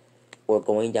slide or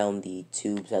going down the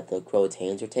tubes that the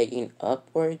Croatanes are taking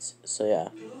upwards. So yeah,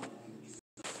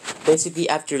 basically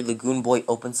after Lagoon Boy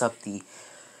opens up the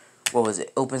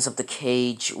opens up the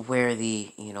cage where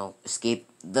the escape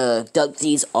the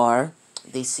Ducksies are.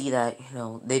 They see that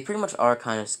they pretty much are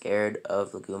kind of scared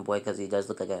of Lagoon Boy because he does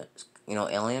look like a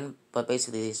alien. But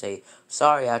basically they say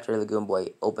sorry after Lagoon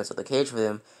Boy opens up the cage for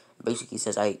them. Basically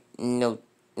says I no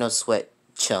sweat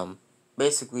chum.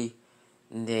 Basically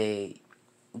they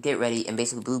get ready, and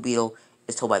basically Blue Beetle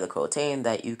is told by the Croatan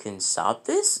that you can stop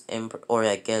this and or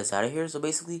like get us out of here. So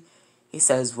basically he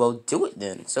says, well, do it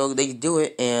then. So they do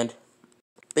it, and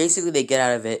basically, they get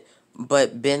out of it,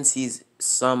 but Ben sees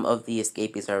some of the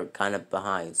escapees are kind of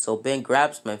behind. So Ben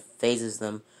grabs them and phases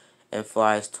them and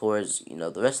flies towards,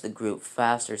 the rest of the group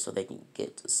faster so they can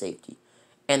get to safety.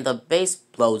 And the base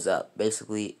blows up.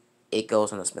 Basically, it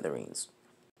goes on the smithereens.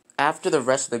 After the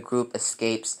rest of the group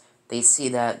escapes, they see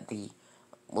that the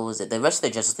rest of the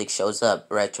Justice League shows up.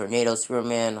 Red Tornado,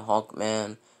 Superman,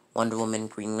 Hawkman, Wonder Woman,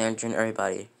 Green Lantern,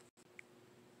 everybody.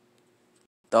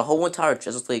 The whole entire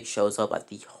Justice League shows up, like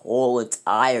the whole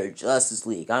entire Justice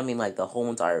League. I mean, like the whole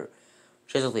entire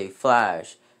Justice League.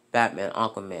 Flash, Batman,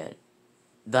 Aquaman,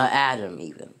 the Atom,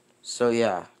 even. So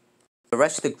yeah, the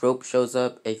rest of the group shows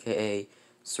up, aka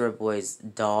Superboy's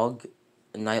dog,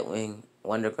 Nightwing,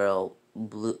 Wonder Girl,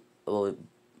 Blue. What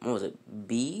was it?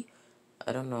 Bee?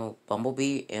 I don't know.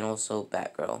 Bumblebee, and also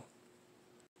Batgirl.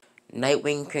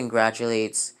 Nightwing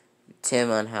congratulates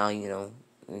Tim on how,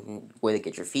 way to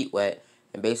get your feet wet,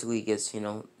 and basically gets,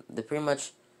 the pretty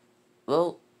much,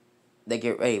 well, they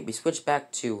get ready. We switch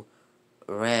back to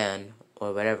Ran,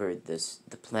 or whatever,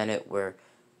 the planet where,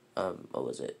 what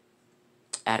was it,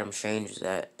 Adam Strange is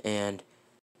at, and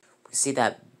we see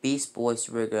that Beast Boy,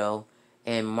 Supergirl,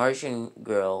 and Martian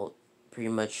Girl pretty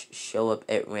much show up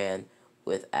at Ran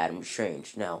with Adam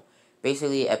Strange. Now,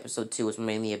 basically, episode 2 was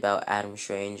mainly about Adam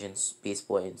Strange and Beast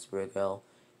Boy and Supergirl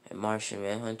and Martian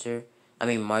Manhunter. I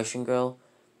mean, Martian Girl.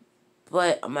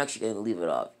 But I'm actually going to leave it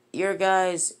off here,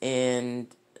 guys. And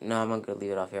no, I'm not going to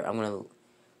leave it off here. I'm going to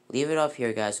leave it off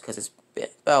here, guys, because it's been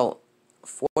about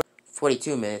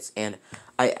 42 minutes. And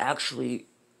I actually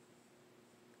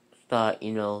thought,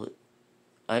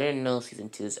 I didn't know season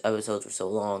 2's episodes were so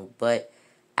long, but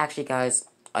actually, guys,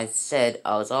 I said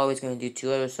I was always going to do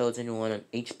 2 episodes in one on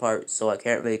each part, so I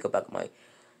can't really go back on my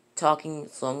talking,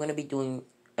 so I'm going to be doing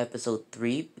episode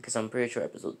 3, because I'm pretty sure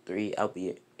episode 3 I'll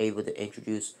be able to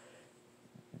introduce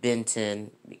Ben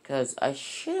 10, because I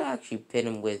should actually pin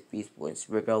him with Beast Boy and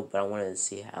Supergirl, but I wanted to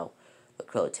see how the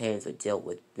Croatans would deal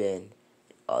with Ben and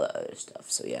all that other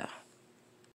stuff, so yeah.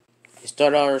 To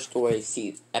start our story,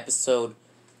 see episode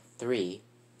 3.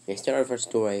 They start our first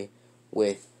story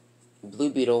with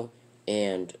Blue Beetle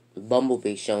and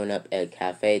Bumblebee showing up at a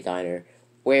cafe diner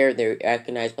where they're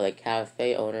recognized by the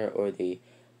cafe owner or the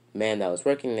man that was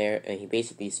working there, and he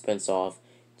basically sprints off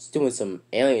just doing some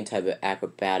alien type of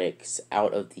acrobatics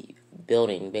out of the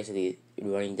building, basically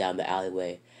running down the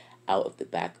alleyway out of the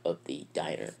back of the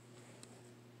diner.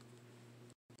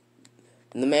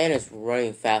 And the man is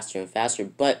running faster and faster,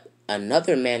 but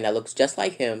another man that looks just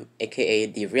like him, aka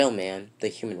the real man, the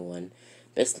human one,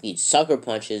 basically sucker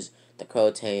punches the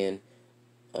Croatan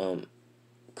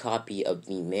copy of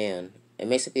the man. And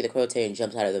basically the Croatan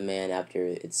jumps out of the man after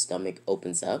its stomach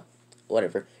opens up.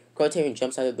 Whatever. Croatan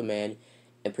jumps out of the man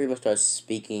and pretty much starts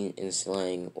speaking in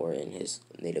slang or in his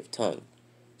native tongue.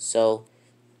 So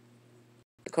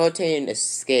the Croatan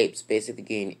escapes, basically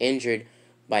getting injured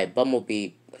by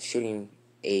Bumblebee shooting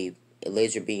a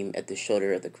laser beam at the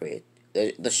shoulder of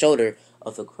the shoulder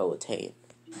of the Croatan.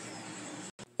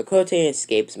 The Croatan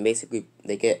escapes, and basically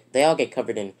they all get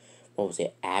covered in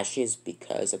ashes,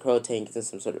 because the Croatan gets in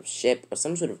some sort of ship or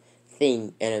some sort of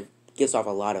thing, and it gives off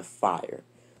a lot of fire.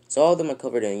 So all of them are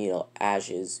covered in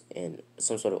ashes and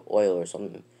some sort of oil or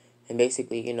something, and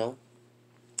basically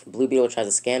Blue Beetle tries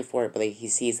to scan for it, but he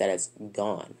sees that it's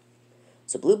gone.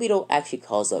 So Blue Beetle actually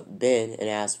calls up Ben and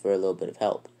asks for a little bit of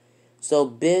help. So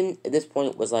Ben at this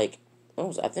point was like,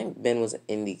 I think Ben was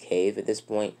in the cave at this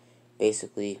point,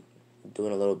 basically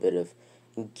doing a little bit of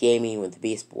gaming with the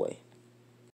Beast Boy.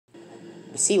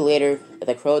 We see later that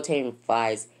the Croatan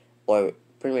flies, or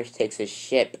pretty much takes his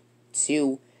ship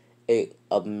to a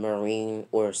marine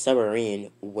or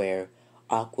submarine where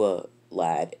Aqua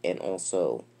Lad and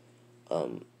also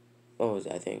what was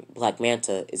it, I think Black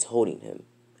Manta is holding him.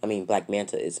 I mean, Black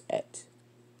Manta is at.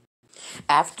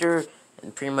 After,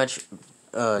 pretty much,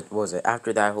 what was it?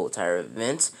 After that whole entire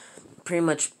event, pretty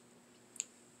much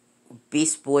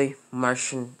Beast Boy,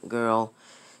 Martian Girl,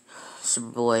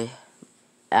 Superboy,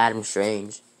 Adam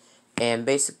Strange, and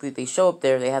basically they show up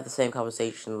there. They have the same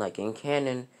conversation like in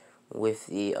canon with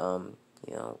the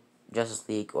you know, Justice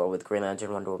League, or with Green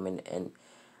Lantern, Wonder Woman, and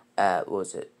what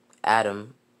was it,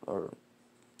 Adam, or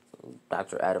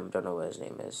Dr. Adam, don't know what his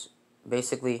name is.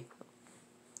 Basically,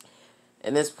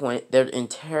 at this point, they're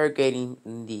interrogating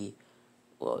the,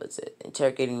 what was it?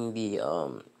 Interrogating the,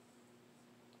 I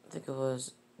think it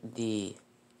was the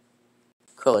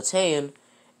Croatian,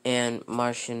 and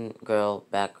Martian Girl,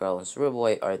 Batgirl, and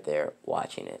Superboy are there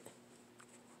watching it.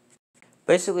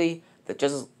 Basically, the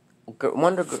Justice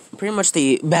pretty much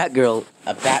the Batgirl,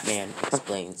 Batman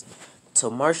explains to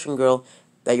Martian Girl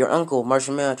that your uncle,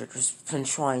 Martian Manhunter, has been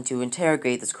trying to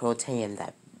interrogate this Croatian,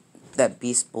 that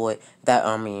Beast Boy, that,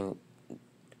 I mean,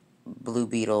 Blue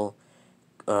Beetle,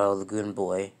 Lagoon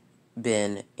Boy,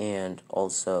 Ben, and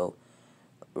also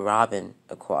Robin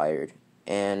acquired.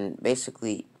 And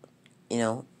basically, you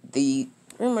know, pretty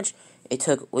much it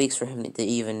took weeks for him to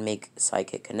even make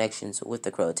psychic connections with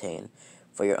the Croatan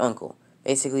for your uncle.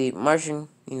 Basically, Martian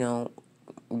Girl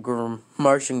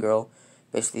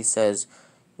basically says,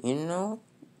 you know,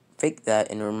 fake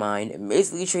that in her mind, and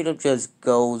basically straight up just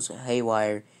goes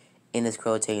haywire in this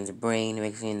Croatian's brain,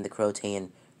 making the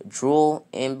Croatan drool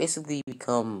and basically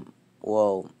become,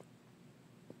 well,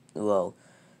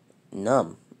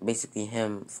 numb. Basically,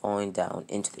 him falling down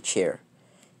into the chair.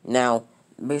 Now,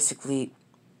 basically,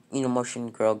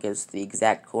 Martian Girl gives the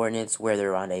exact coordinates where the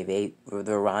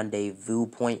rendezvous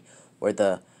point, where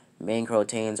the main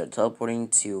Crotans are teleporting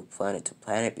to planet,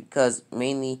 because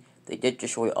mainly they did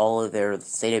destroy all of their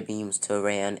Zeta beams to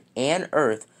Ran and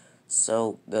Earth,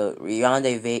 so the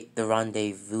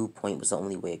rendezvous point was the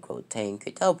only way a Crotan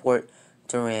could teleport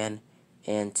to Ran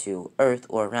and to Earth,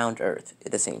 or around Earth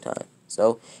at the same time.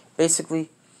 So, basically,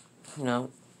 you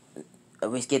know,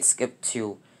 we get skipped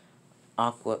to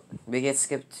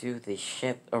the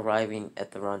ship arriving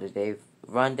at the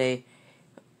rendezvous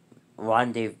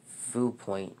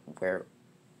point, where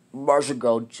Martian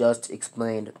Girl just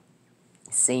explained,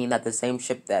 saying that the same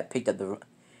ship that picked up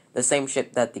the same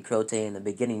ship that the Crote in the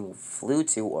beginning flew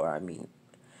to, or I mean,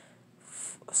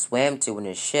 swam to in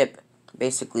his ship,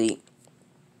 basically,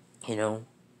 you know,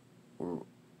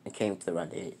 it came to the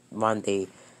rendezvous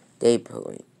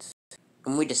point.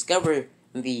 And we discover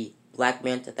the Black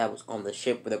Manta that was on the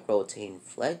ship where the Croatan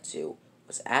fled to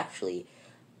was actually,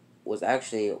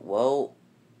 well,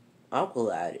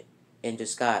 Aqualad in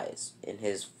disguise in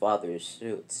his father's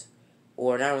suit.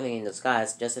 Or not really in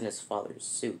disguise, just in his father's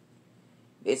suit.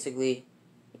 Basically,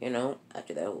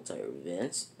 after that whole entire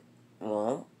event,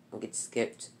 well, we get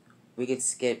skip,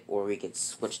 or we get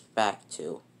switched back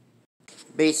to.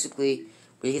 Basically,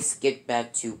 we get skipped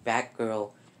back to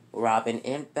Batgirl, Robin,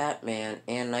 and Batman,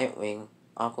 and Nightwing,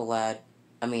 Aquaman,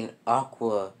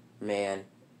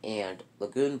 and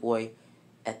Lagoon Boy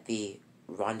at the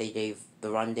rendezvous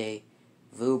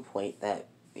point that,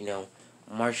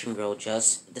 Martian Girl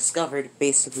just discovered.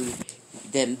 Basically,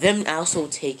 them also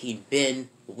taking Ben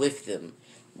with them.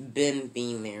 Ben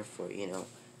being there for,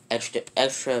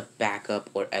 extra backup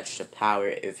or extra power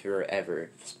if you're ever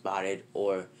spotted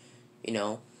or, you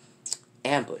know,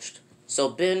 ambushed. So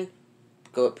Ben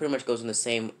pretty much goes in the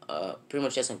same, pretty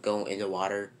much doesn't go in the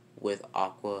water with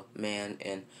Aquaman,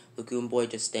 and Lagoon Boy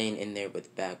just staying in there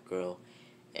with Batgirl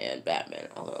and Batman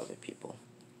and all the other people.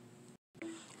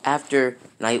 After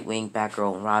Nightwing,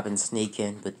 Batgirl, and Robin sneak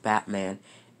in with Batman,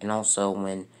 and also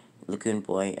when Lagoon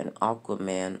Boy and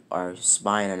Aquaman are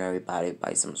spying on everybody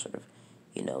by some sort of,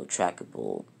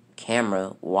 trackable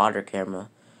camera, water camera,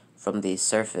 from the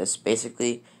surface.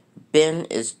 Basically, Ben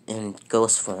is in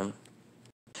ghost form.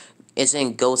 Is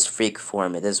in ghost freak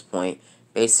form at this point.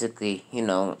 Basically,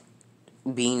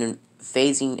 being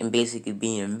phasing and basically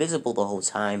being invisible the whole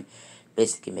time,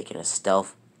 basically making his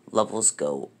stealth levels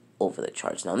go over the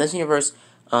charts. Now in this universe,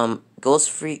 Ghost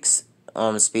Freak's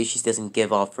species doesn't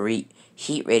give off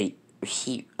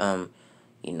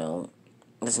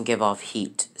doesn't give off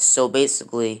heat. So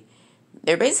basically,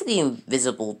 they're basically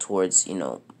invisible towards,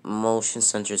 motion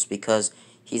sensors, because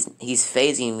he's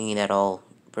phasing, meaning that all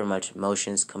pretty much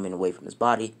motions coming away from his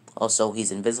body. Also,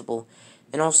 he's invisible,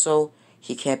 and also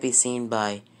he can't be seen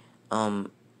by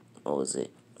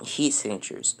heat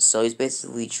signatures. So he's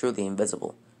basically truly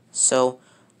invisible. So,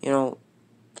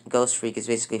 Ghost Freak is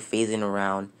basically phasing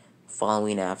around,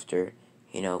 following after,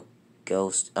 Nightwing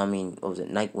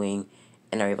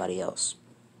and everybody else.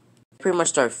 pretty much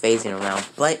start phasing around,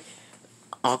 but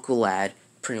Aqualad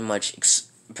pretty much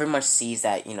sees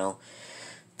that, you know,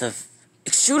 the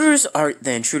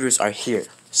intruders are here.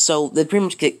 So they pretty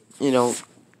much get, you know,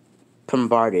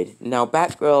 bombarded. Now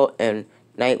Batgirl and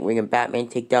Nightwing and Batman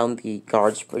take down the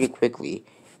guards pretty quickly,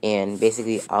 and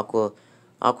basically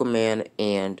Aquaman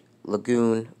and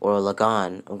Lagoon or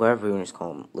Lagan, or whatever you want to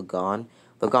call him,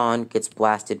 Lagan gets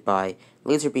blasted by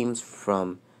laser beams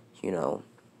from, you know,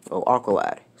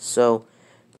 Aqualad. So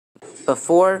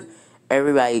before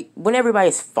when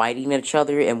everybody's fighting each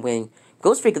other, and when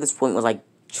Ghost Freak at this point was like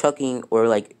chucking or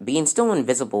like being still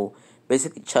invisible,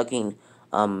 basically chucking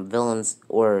villains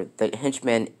or the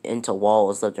henchmen into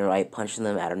walls left and right, punching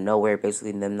them out of nowhere,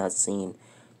 basically them not seeing,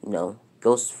 you know,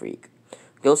 Ghost Freak.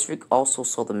 Ghost Freak also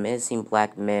saw the menacing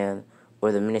black man,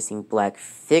 or the menacing black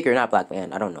figure, not black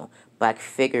man, I don't know, black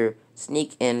figure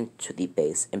sneak into the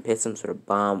base and put some sort of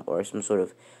bomb or some sort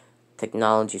of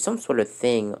technology, some sort of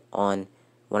thing on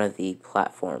one of the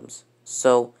platforms.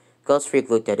 So Ghost Freak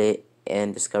looked at it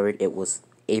and discovered it was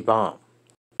a bomb.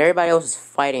 Everybody else is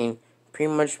fighting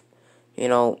pretty much, you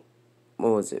know, what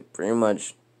was it? Pretty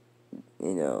much,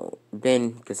 you know,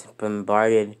 Ben gets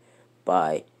bombarded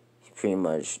by pretty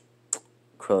much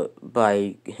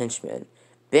by henchmen.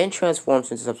 Ben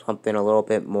transforms into something a little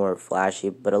bit more flashy,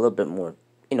 but a little bit more,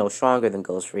 you know, stronger than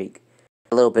Ghost Freak.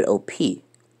 A little bit OP.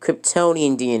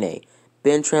 Kryptonian DNA.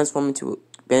 Ben transforms into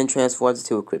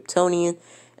a Kryptonian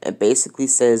and basically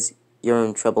says, "You're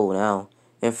in trouble now,"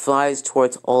 and flies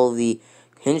towards all of the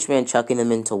henchmen, chucking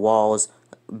them into walls,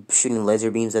 shooting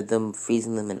laser beams at them,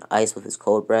 freezing them in ice with his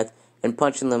cold breath, and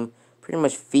punching them pretty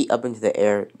much feet up into the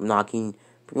air, knocking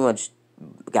pretty much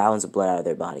gallons of blood out of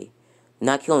their body.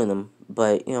 Not killing them,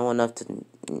 but, you know, enough to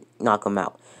knock them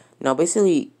out. Now,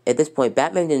 basically, at this point,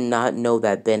 Batman did not know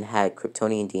that Ben had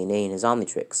Kryptonian DNA in his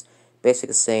Omnitrix,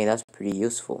 basically saying that's pretty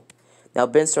useful. Now,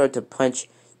 Ben started to punch,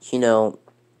 you know,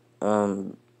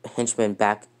 henchmen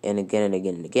back and again and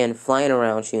again and again, flying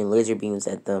around, shooting laser beams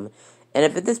at them. And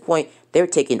if at this point, they were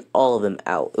taking all of them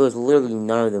out. It was literally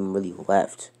none of them really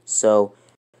left. So,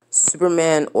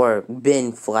 Superman or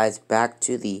Ben flies back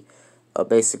to the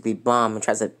basically bomb and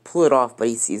tries to pull it off, but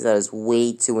he sees that it's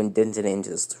way too indented into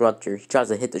the structure. He tries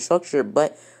to hit the structure,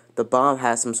 but the bomb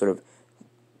has some sort of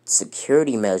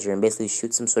security measure and basically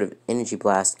shoots some sort of energy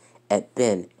blast at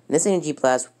Ben. And this energy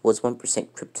blast was 1%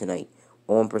 kryptonite,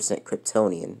 or 1%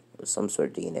 Kryptonian, or some sort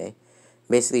of DNA.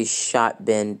 Basically shot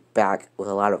Ben back with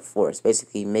a lot of force,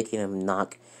 basically making him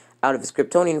knock out of his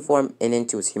Kryptonian form and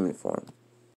into his human form.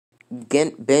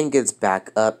 Ben gets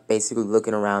back up, basically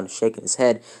looking around, shaking his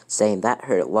head, saying that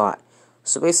hurt a lot.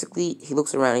 So basically, he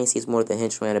looks around and he sees more of the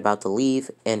henchmen about to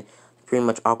leave, and pretty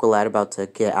much Aqualad about to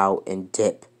get out and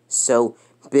dip. So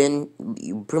Ben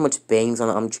pretty much bangs on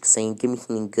the Omnitrix, saying, "Give me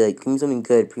something good, give me something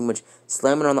good," pretty much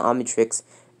slamming on the Omnitrix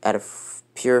out of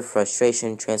pure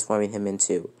frustration, transforms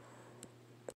into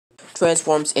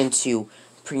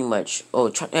pretty much,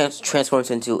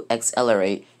 transforms into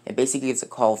Accelerate, and basically gets a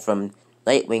call from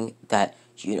Nightwing that,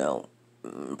 you know,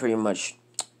 pretty much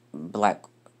Black,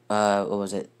 what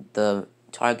was it, the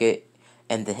target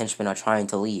and the henchmen are trying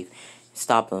to leave,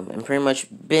 stop them, and pretty much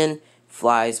Ben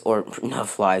flies, or not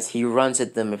flies, he runs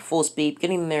at them at full speed,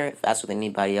 getting there faster than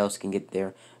anybody else can get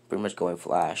there, pretty much going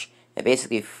Flash, and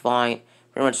basically flying,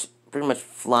 pretty much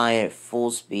flying at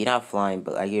full speed, not flying,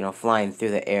 but like, you know, flying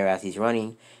through the air as he's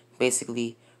running,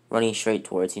 basically running straight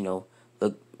towards, you know,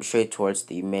 straight towards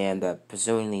the man that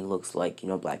presumably looks like, you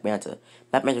know, Black Manta.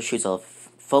 Black Manta shoots a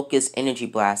focus energy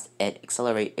blast at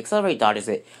Accelerate. Accelerate dodges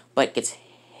it, but gets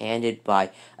handed by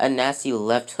a nasty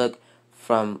left hook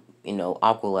from, you know,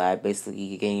 Aqualad,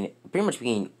 basically pretty much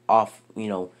being off, you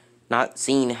know, not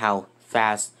seeing how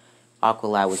fast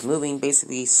Aqualad was moving,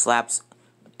 basically slaps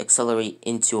Accelerate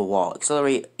into a wall.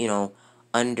 Accelerate, you know,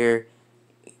 under,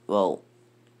 well,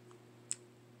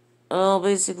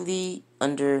 basically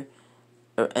under,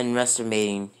 and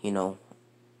estimating, you know,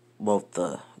 both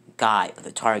the guy or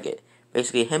the target.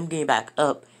 Basically, him getting back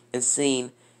up and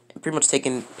seeing, and pretty much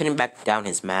pinning back down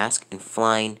his mask and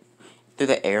flying through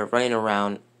the air, running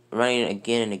around, running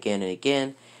again and again and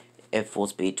again at full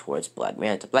speed towards Black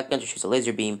Manta. Black Manta shoots a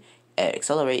laser beam at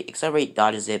Accelerate. Accelerate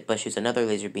dodges it, but shoots another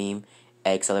laser beam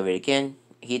at Accelerate again.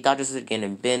 He dodges it again,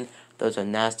 and Ben throws a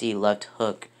nasty left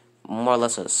hook, more or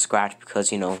less a scratch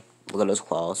because, you know, look at those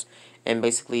claws, and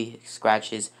basically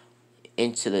scratches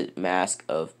into the mask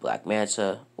of Black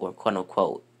Manta, or quote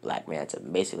unquote Black Manta.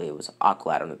 Basically, it was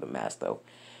Aqualad under the mask, though.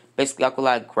 Basically,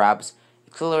 Aqualad grabs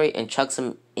Accelerate and chucks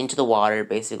him into the water.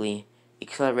 Basically,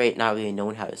 Accelerate not really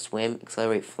knowing how to swim.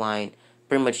 Accelerate flying,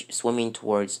 pretty much swimming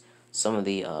towards some of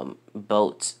the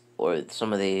boats, or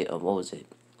some of the what was it?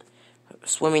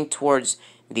 swimming towards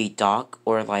the dock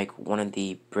or like one of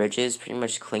the bridges, pretty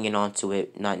much clinging onto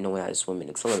it, not knowing how to swim in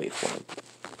accelerate form.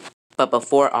 But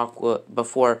before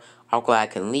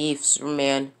Aqualad can leave,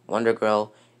 Superman, Wonder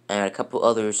Girl, and a couple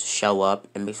others show up,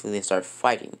 and basically they start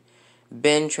fighting.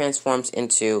 Ben transforms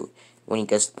into, when he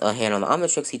gets a hand on the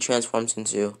Omnitrix, he transforms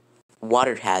into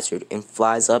Water Hazard and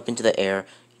flies up into the air,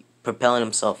 propelling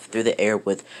himself through the air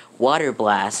with Water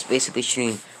Blast, basically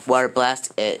shooting Water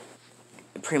Blast at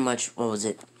pretty much, what was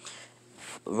it,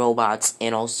 robots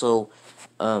and also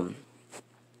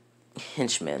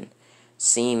henchmen.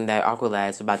 Seeing that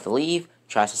Aqualad is about to leave,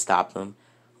 tries to stop them,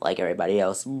 like everybody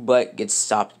else, but gets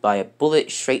stopped by a bullet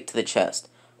straight to the chest.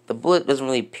 The bullet doesn't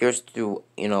really pierce through,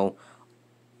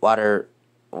 water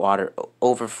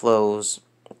overflows,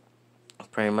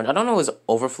 pretty much. I don't know if it's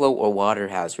overflow or water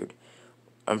hazard.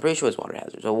 I'm pretty sure it's water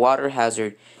hazard. So water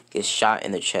hazard gets shot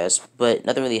in the chest, but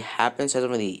nothing really happens. It doesn't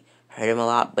really hurt him a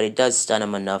lot, but it does stun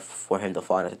him enough for him to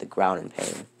fall into the ground in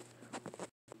pain.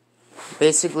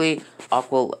 Basically,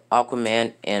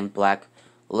 Aquaman and Black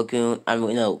Lagoon,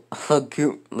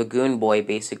 Lagoon Boy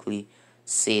basically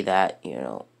see that,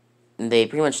 they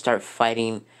pretty much start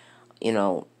fighting,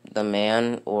 the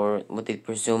man, or what they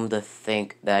presume to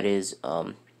think that is,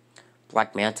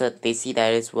 Black Manta. They see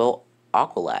that as, well,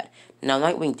 Aqualad. Now,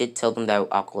 Nightwing did tell them that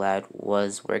Aqualad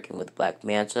was working with Black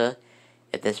Manta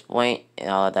at this point.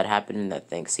 That happened in, I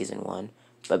think, Season 1.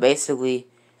 But basically,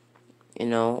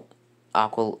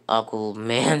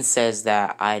 Aquaman says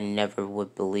that I never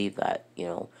would believe that,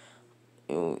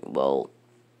 well,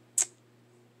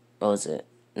 what was it?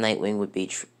 Nightwing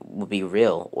would be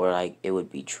real, or like it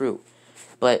would be true,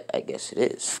 but I guess it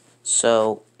is.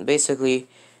 So basically,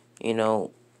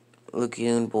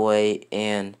 Lagoon Boy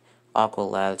and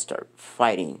Aqualad start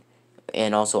fighting,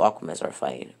 and also Aquaman start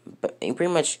fighting. But pretty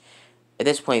much at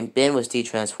this point, Ben was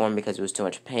de-transformed because it was too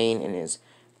much pain and is,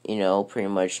 pretty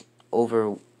much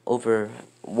over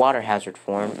water hazard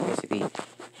form. Basically,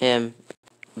 him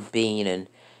being in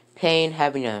pain,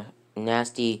 having a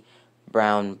nasty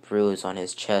brown bruise on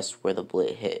his chest where the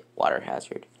bullet hit water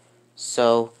hazard.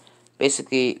 So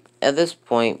basically, at this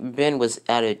point, Ben was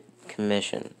out of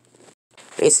commission.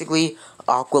 Basically,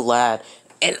 Aqualad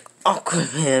and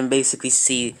Aquaman basically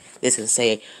see this and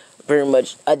say, pretty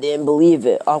much, I didn't believe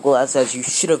it. Aqualad says, you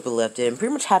should have believed it, and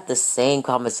pretty much had the same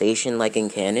conversation like in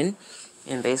canon,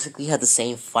 and basically had the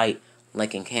same fight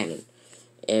like in canon.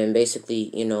 And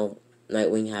basically,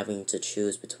 Nightwing having to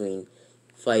choose between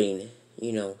fighting,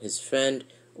 his friend,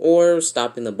 or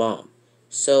stopping the bomb.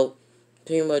 So,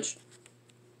 pretty much,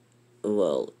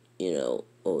 well,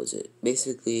 what was it?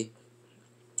 Basically,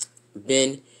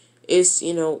 Ben is,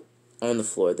 on the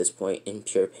floor at this point in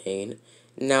pure pain.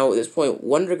 Now, at this point,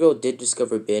 Wonder Girl did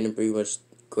discover Ben and pretty much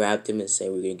grabbed him and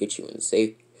said, we're going to get you in a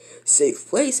safe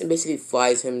place, and basically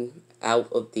flies him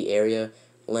out of the area,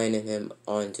 landing him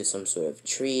onto some sort of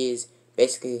trees,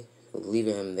 basically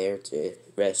leaving him there to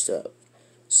rest up.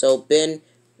 So Ben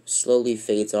slowly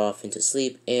fades off into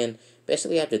sleep, and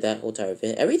basically after that whole entire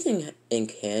event, everything in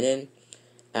canon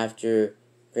after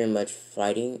pretty much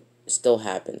fighting still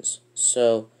happens.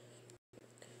 So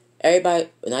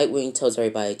Nightwing tells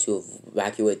everybody to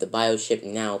evacuate the bioship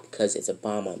now because it's a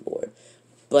bomb on board.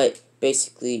 But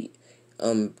basically,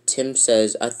 Tim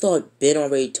says, I thought Ben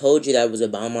already told you that was a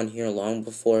bomb on here long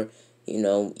before,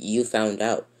 you found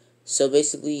out. So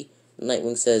basically,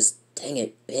 Nightwing says, dang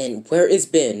it, Ben, where is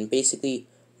Ben? Basically,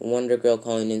 Wonder Girl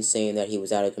calling in saying that he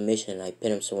was out of commission and I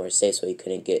put him somewhere safe so he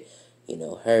couldn't get,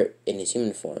 hurt in his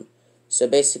human form. So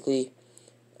basically,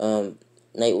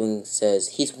 Nightwing says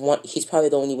he's probably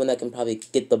the only one that can probably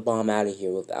get the bomb out of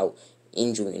here without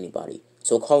injuring anybody.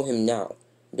 So call him now.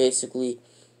 Basically,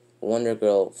 Wonder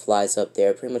Girl flies up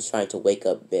there, pretty much trying to wake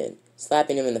up Ben,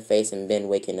 slapping him in the face, and Ben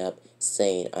waking up,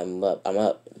 saying, I'm up, I'm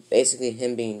up. Basically,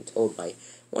 him being told by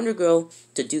Wonder Girl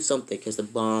to do something because the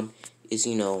bomb is,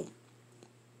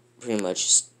 pretty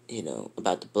much,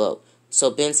 about to blow.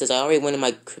 So Ben says, I already went in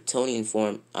my Kryptonian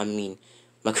form, and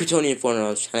I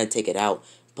was trying to take it out,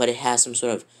 but it has some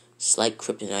sort of slight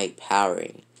kryptonite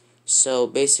powering. So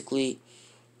basically,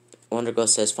 Wonder Girl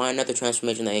says, find another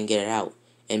transformation that can get it out.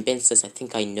 And Ben says, I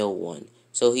think I know one.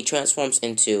 So he transforms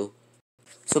into...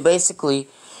 So basically,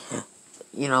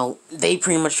 they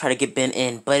pretty much try to get Ben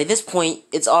in. But at this point,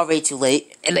 it's already too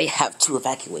late, and they have to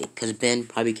evacuate. Because Ben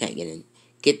probably can't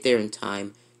get there in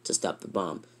time to stop the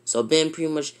bomb. So Ben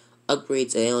pretty much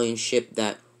upgrades an alien ship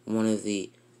that one of the...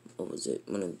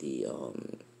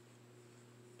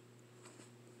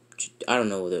 I don't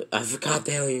know I forgot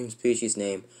the alien species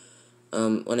name.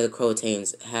 One of the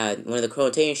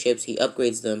Croatian ships, he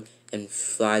upgrades them and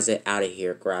flies it out of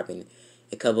here, grabbing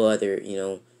a couple other,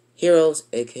 heroes,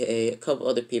 aka a couple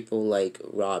other people like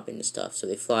Robin and stuff. So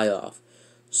they fly off.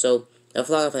 So they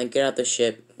fly off and they get out the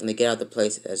ship and they get out the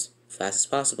place as fast as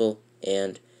possible.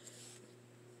 And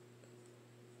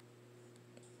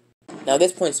now at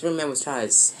this point, Superman was trying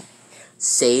to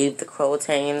save the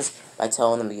Croatanes by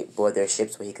telling them to get board their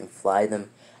ships so he can fly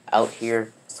them out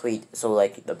here, so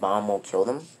like the bomb won't kill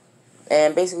them.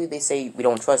 And basically they say, we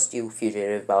don't trust you,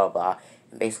 fugitive, blah blah blah,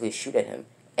 and basically shoot at him.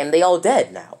 And they all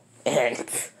dead now. And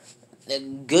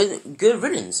good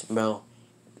riddance, bro.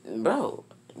 Bro,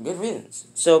 good riddance.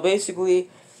 So basically,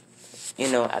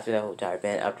 after that whole entire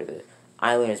event, after the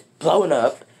island is blown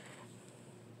up,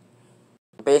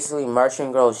 basically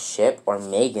Martian Girl's ship, or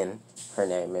Megan, her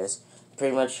name is,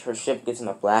 pretty much her ship gets in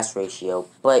a blast ratio,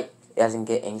 but it doesn't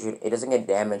get injured, it doesn't get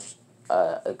damaged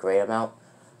a great amount.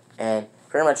 And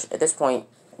pretty much at this point,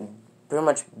 pretty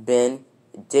much Ben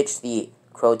ditched the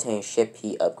Croatan ship,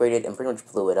 he upgraded and pretty much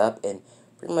blew it up, and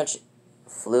pretty much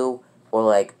flew, or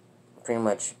like, pretty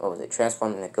much,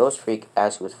 transformed into Ghost Freak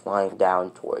as he was flying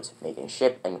down towards Megan's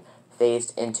ship and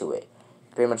phased into it,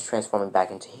 pretty much transforming back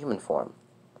into human form.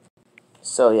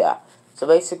 So yeah, so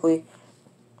basically,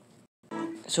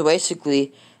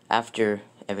 after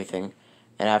everything,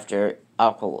 and after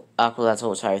Aqualad's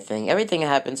whole entire thing, everything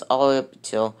happens all the way up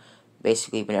until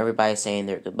basically when everybody's saying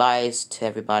their goodbyes to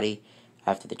everybody,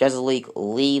 after the Justice League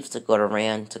leaves to go to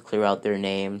Rand to clear out their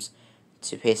names,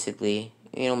 to basically,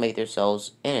 make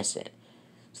themselves innocent.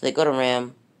 So they go to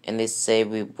Ram, and they say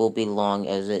we will be long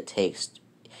as it takes.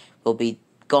 We'll be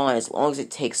gone as long as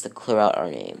it takes to clear out our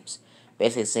names.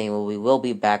 Basically saying, well, we will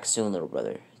be back soon, little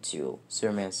brother, to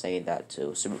Superman saying that to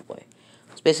Superboy.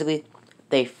 So basically,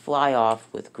 they fly off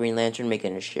with Green Lantern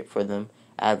making a ship for them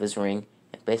out of his ring,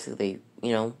 and basically,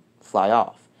 fly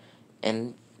off.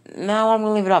 And now I'm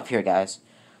going to leave it up here, guys.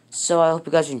 So I hope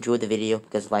you guys enjoyed the video.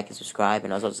 Please like and subscribe,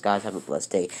 and also guys have a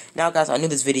blessed day. Now, guys, I know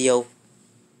this video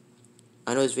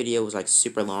was like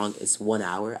super long. It's 1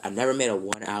 hour. I've never made a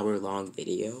 1 hour long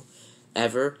video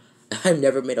ever. I've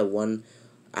never made a 1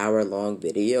 hour long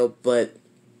video, but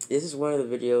this is one of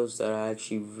the videos that I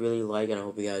actually really like, and I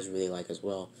hope you guys really like as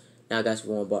well. Now, guys,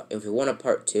 if you want a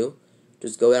part 2,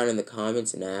 just go down in the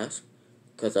comments and ask,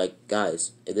 because, like,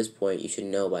 guys, at this point, you should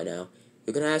know by now.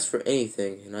 You can ask for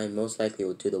anything, and I most likely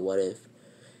will do the what if.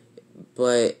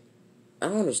 But I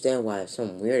don't understand why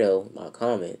some weirdo in my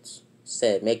comments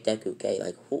said make Deku gay.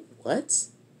 Like, what?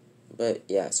 But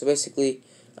yeah, so basically,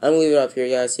 I'm gonna leave it up here,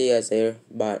 guys. See you guys later.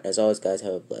 Bye. As always, guys,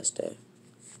 have a blessed day.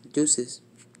 Deuces.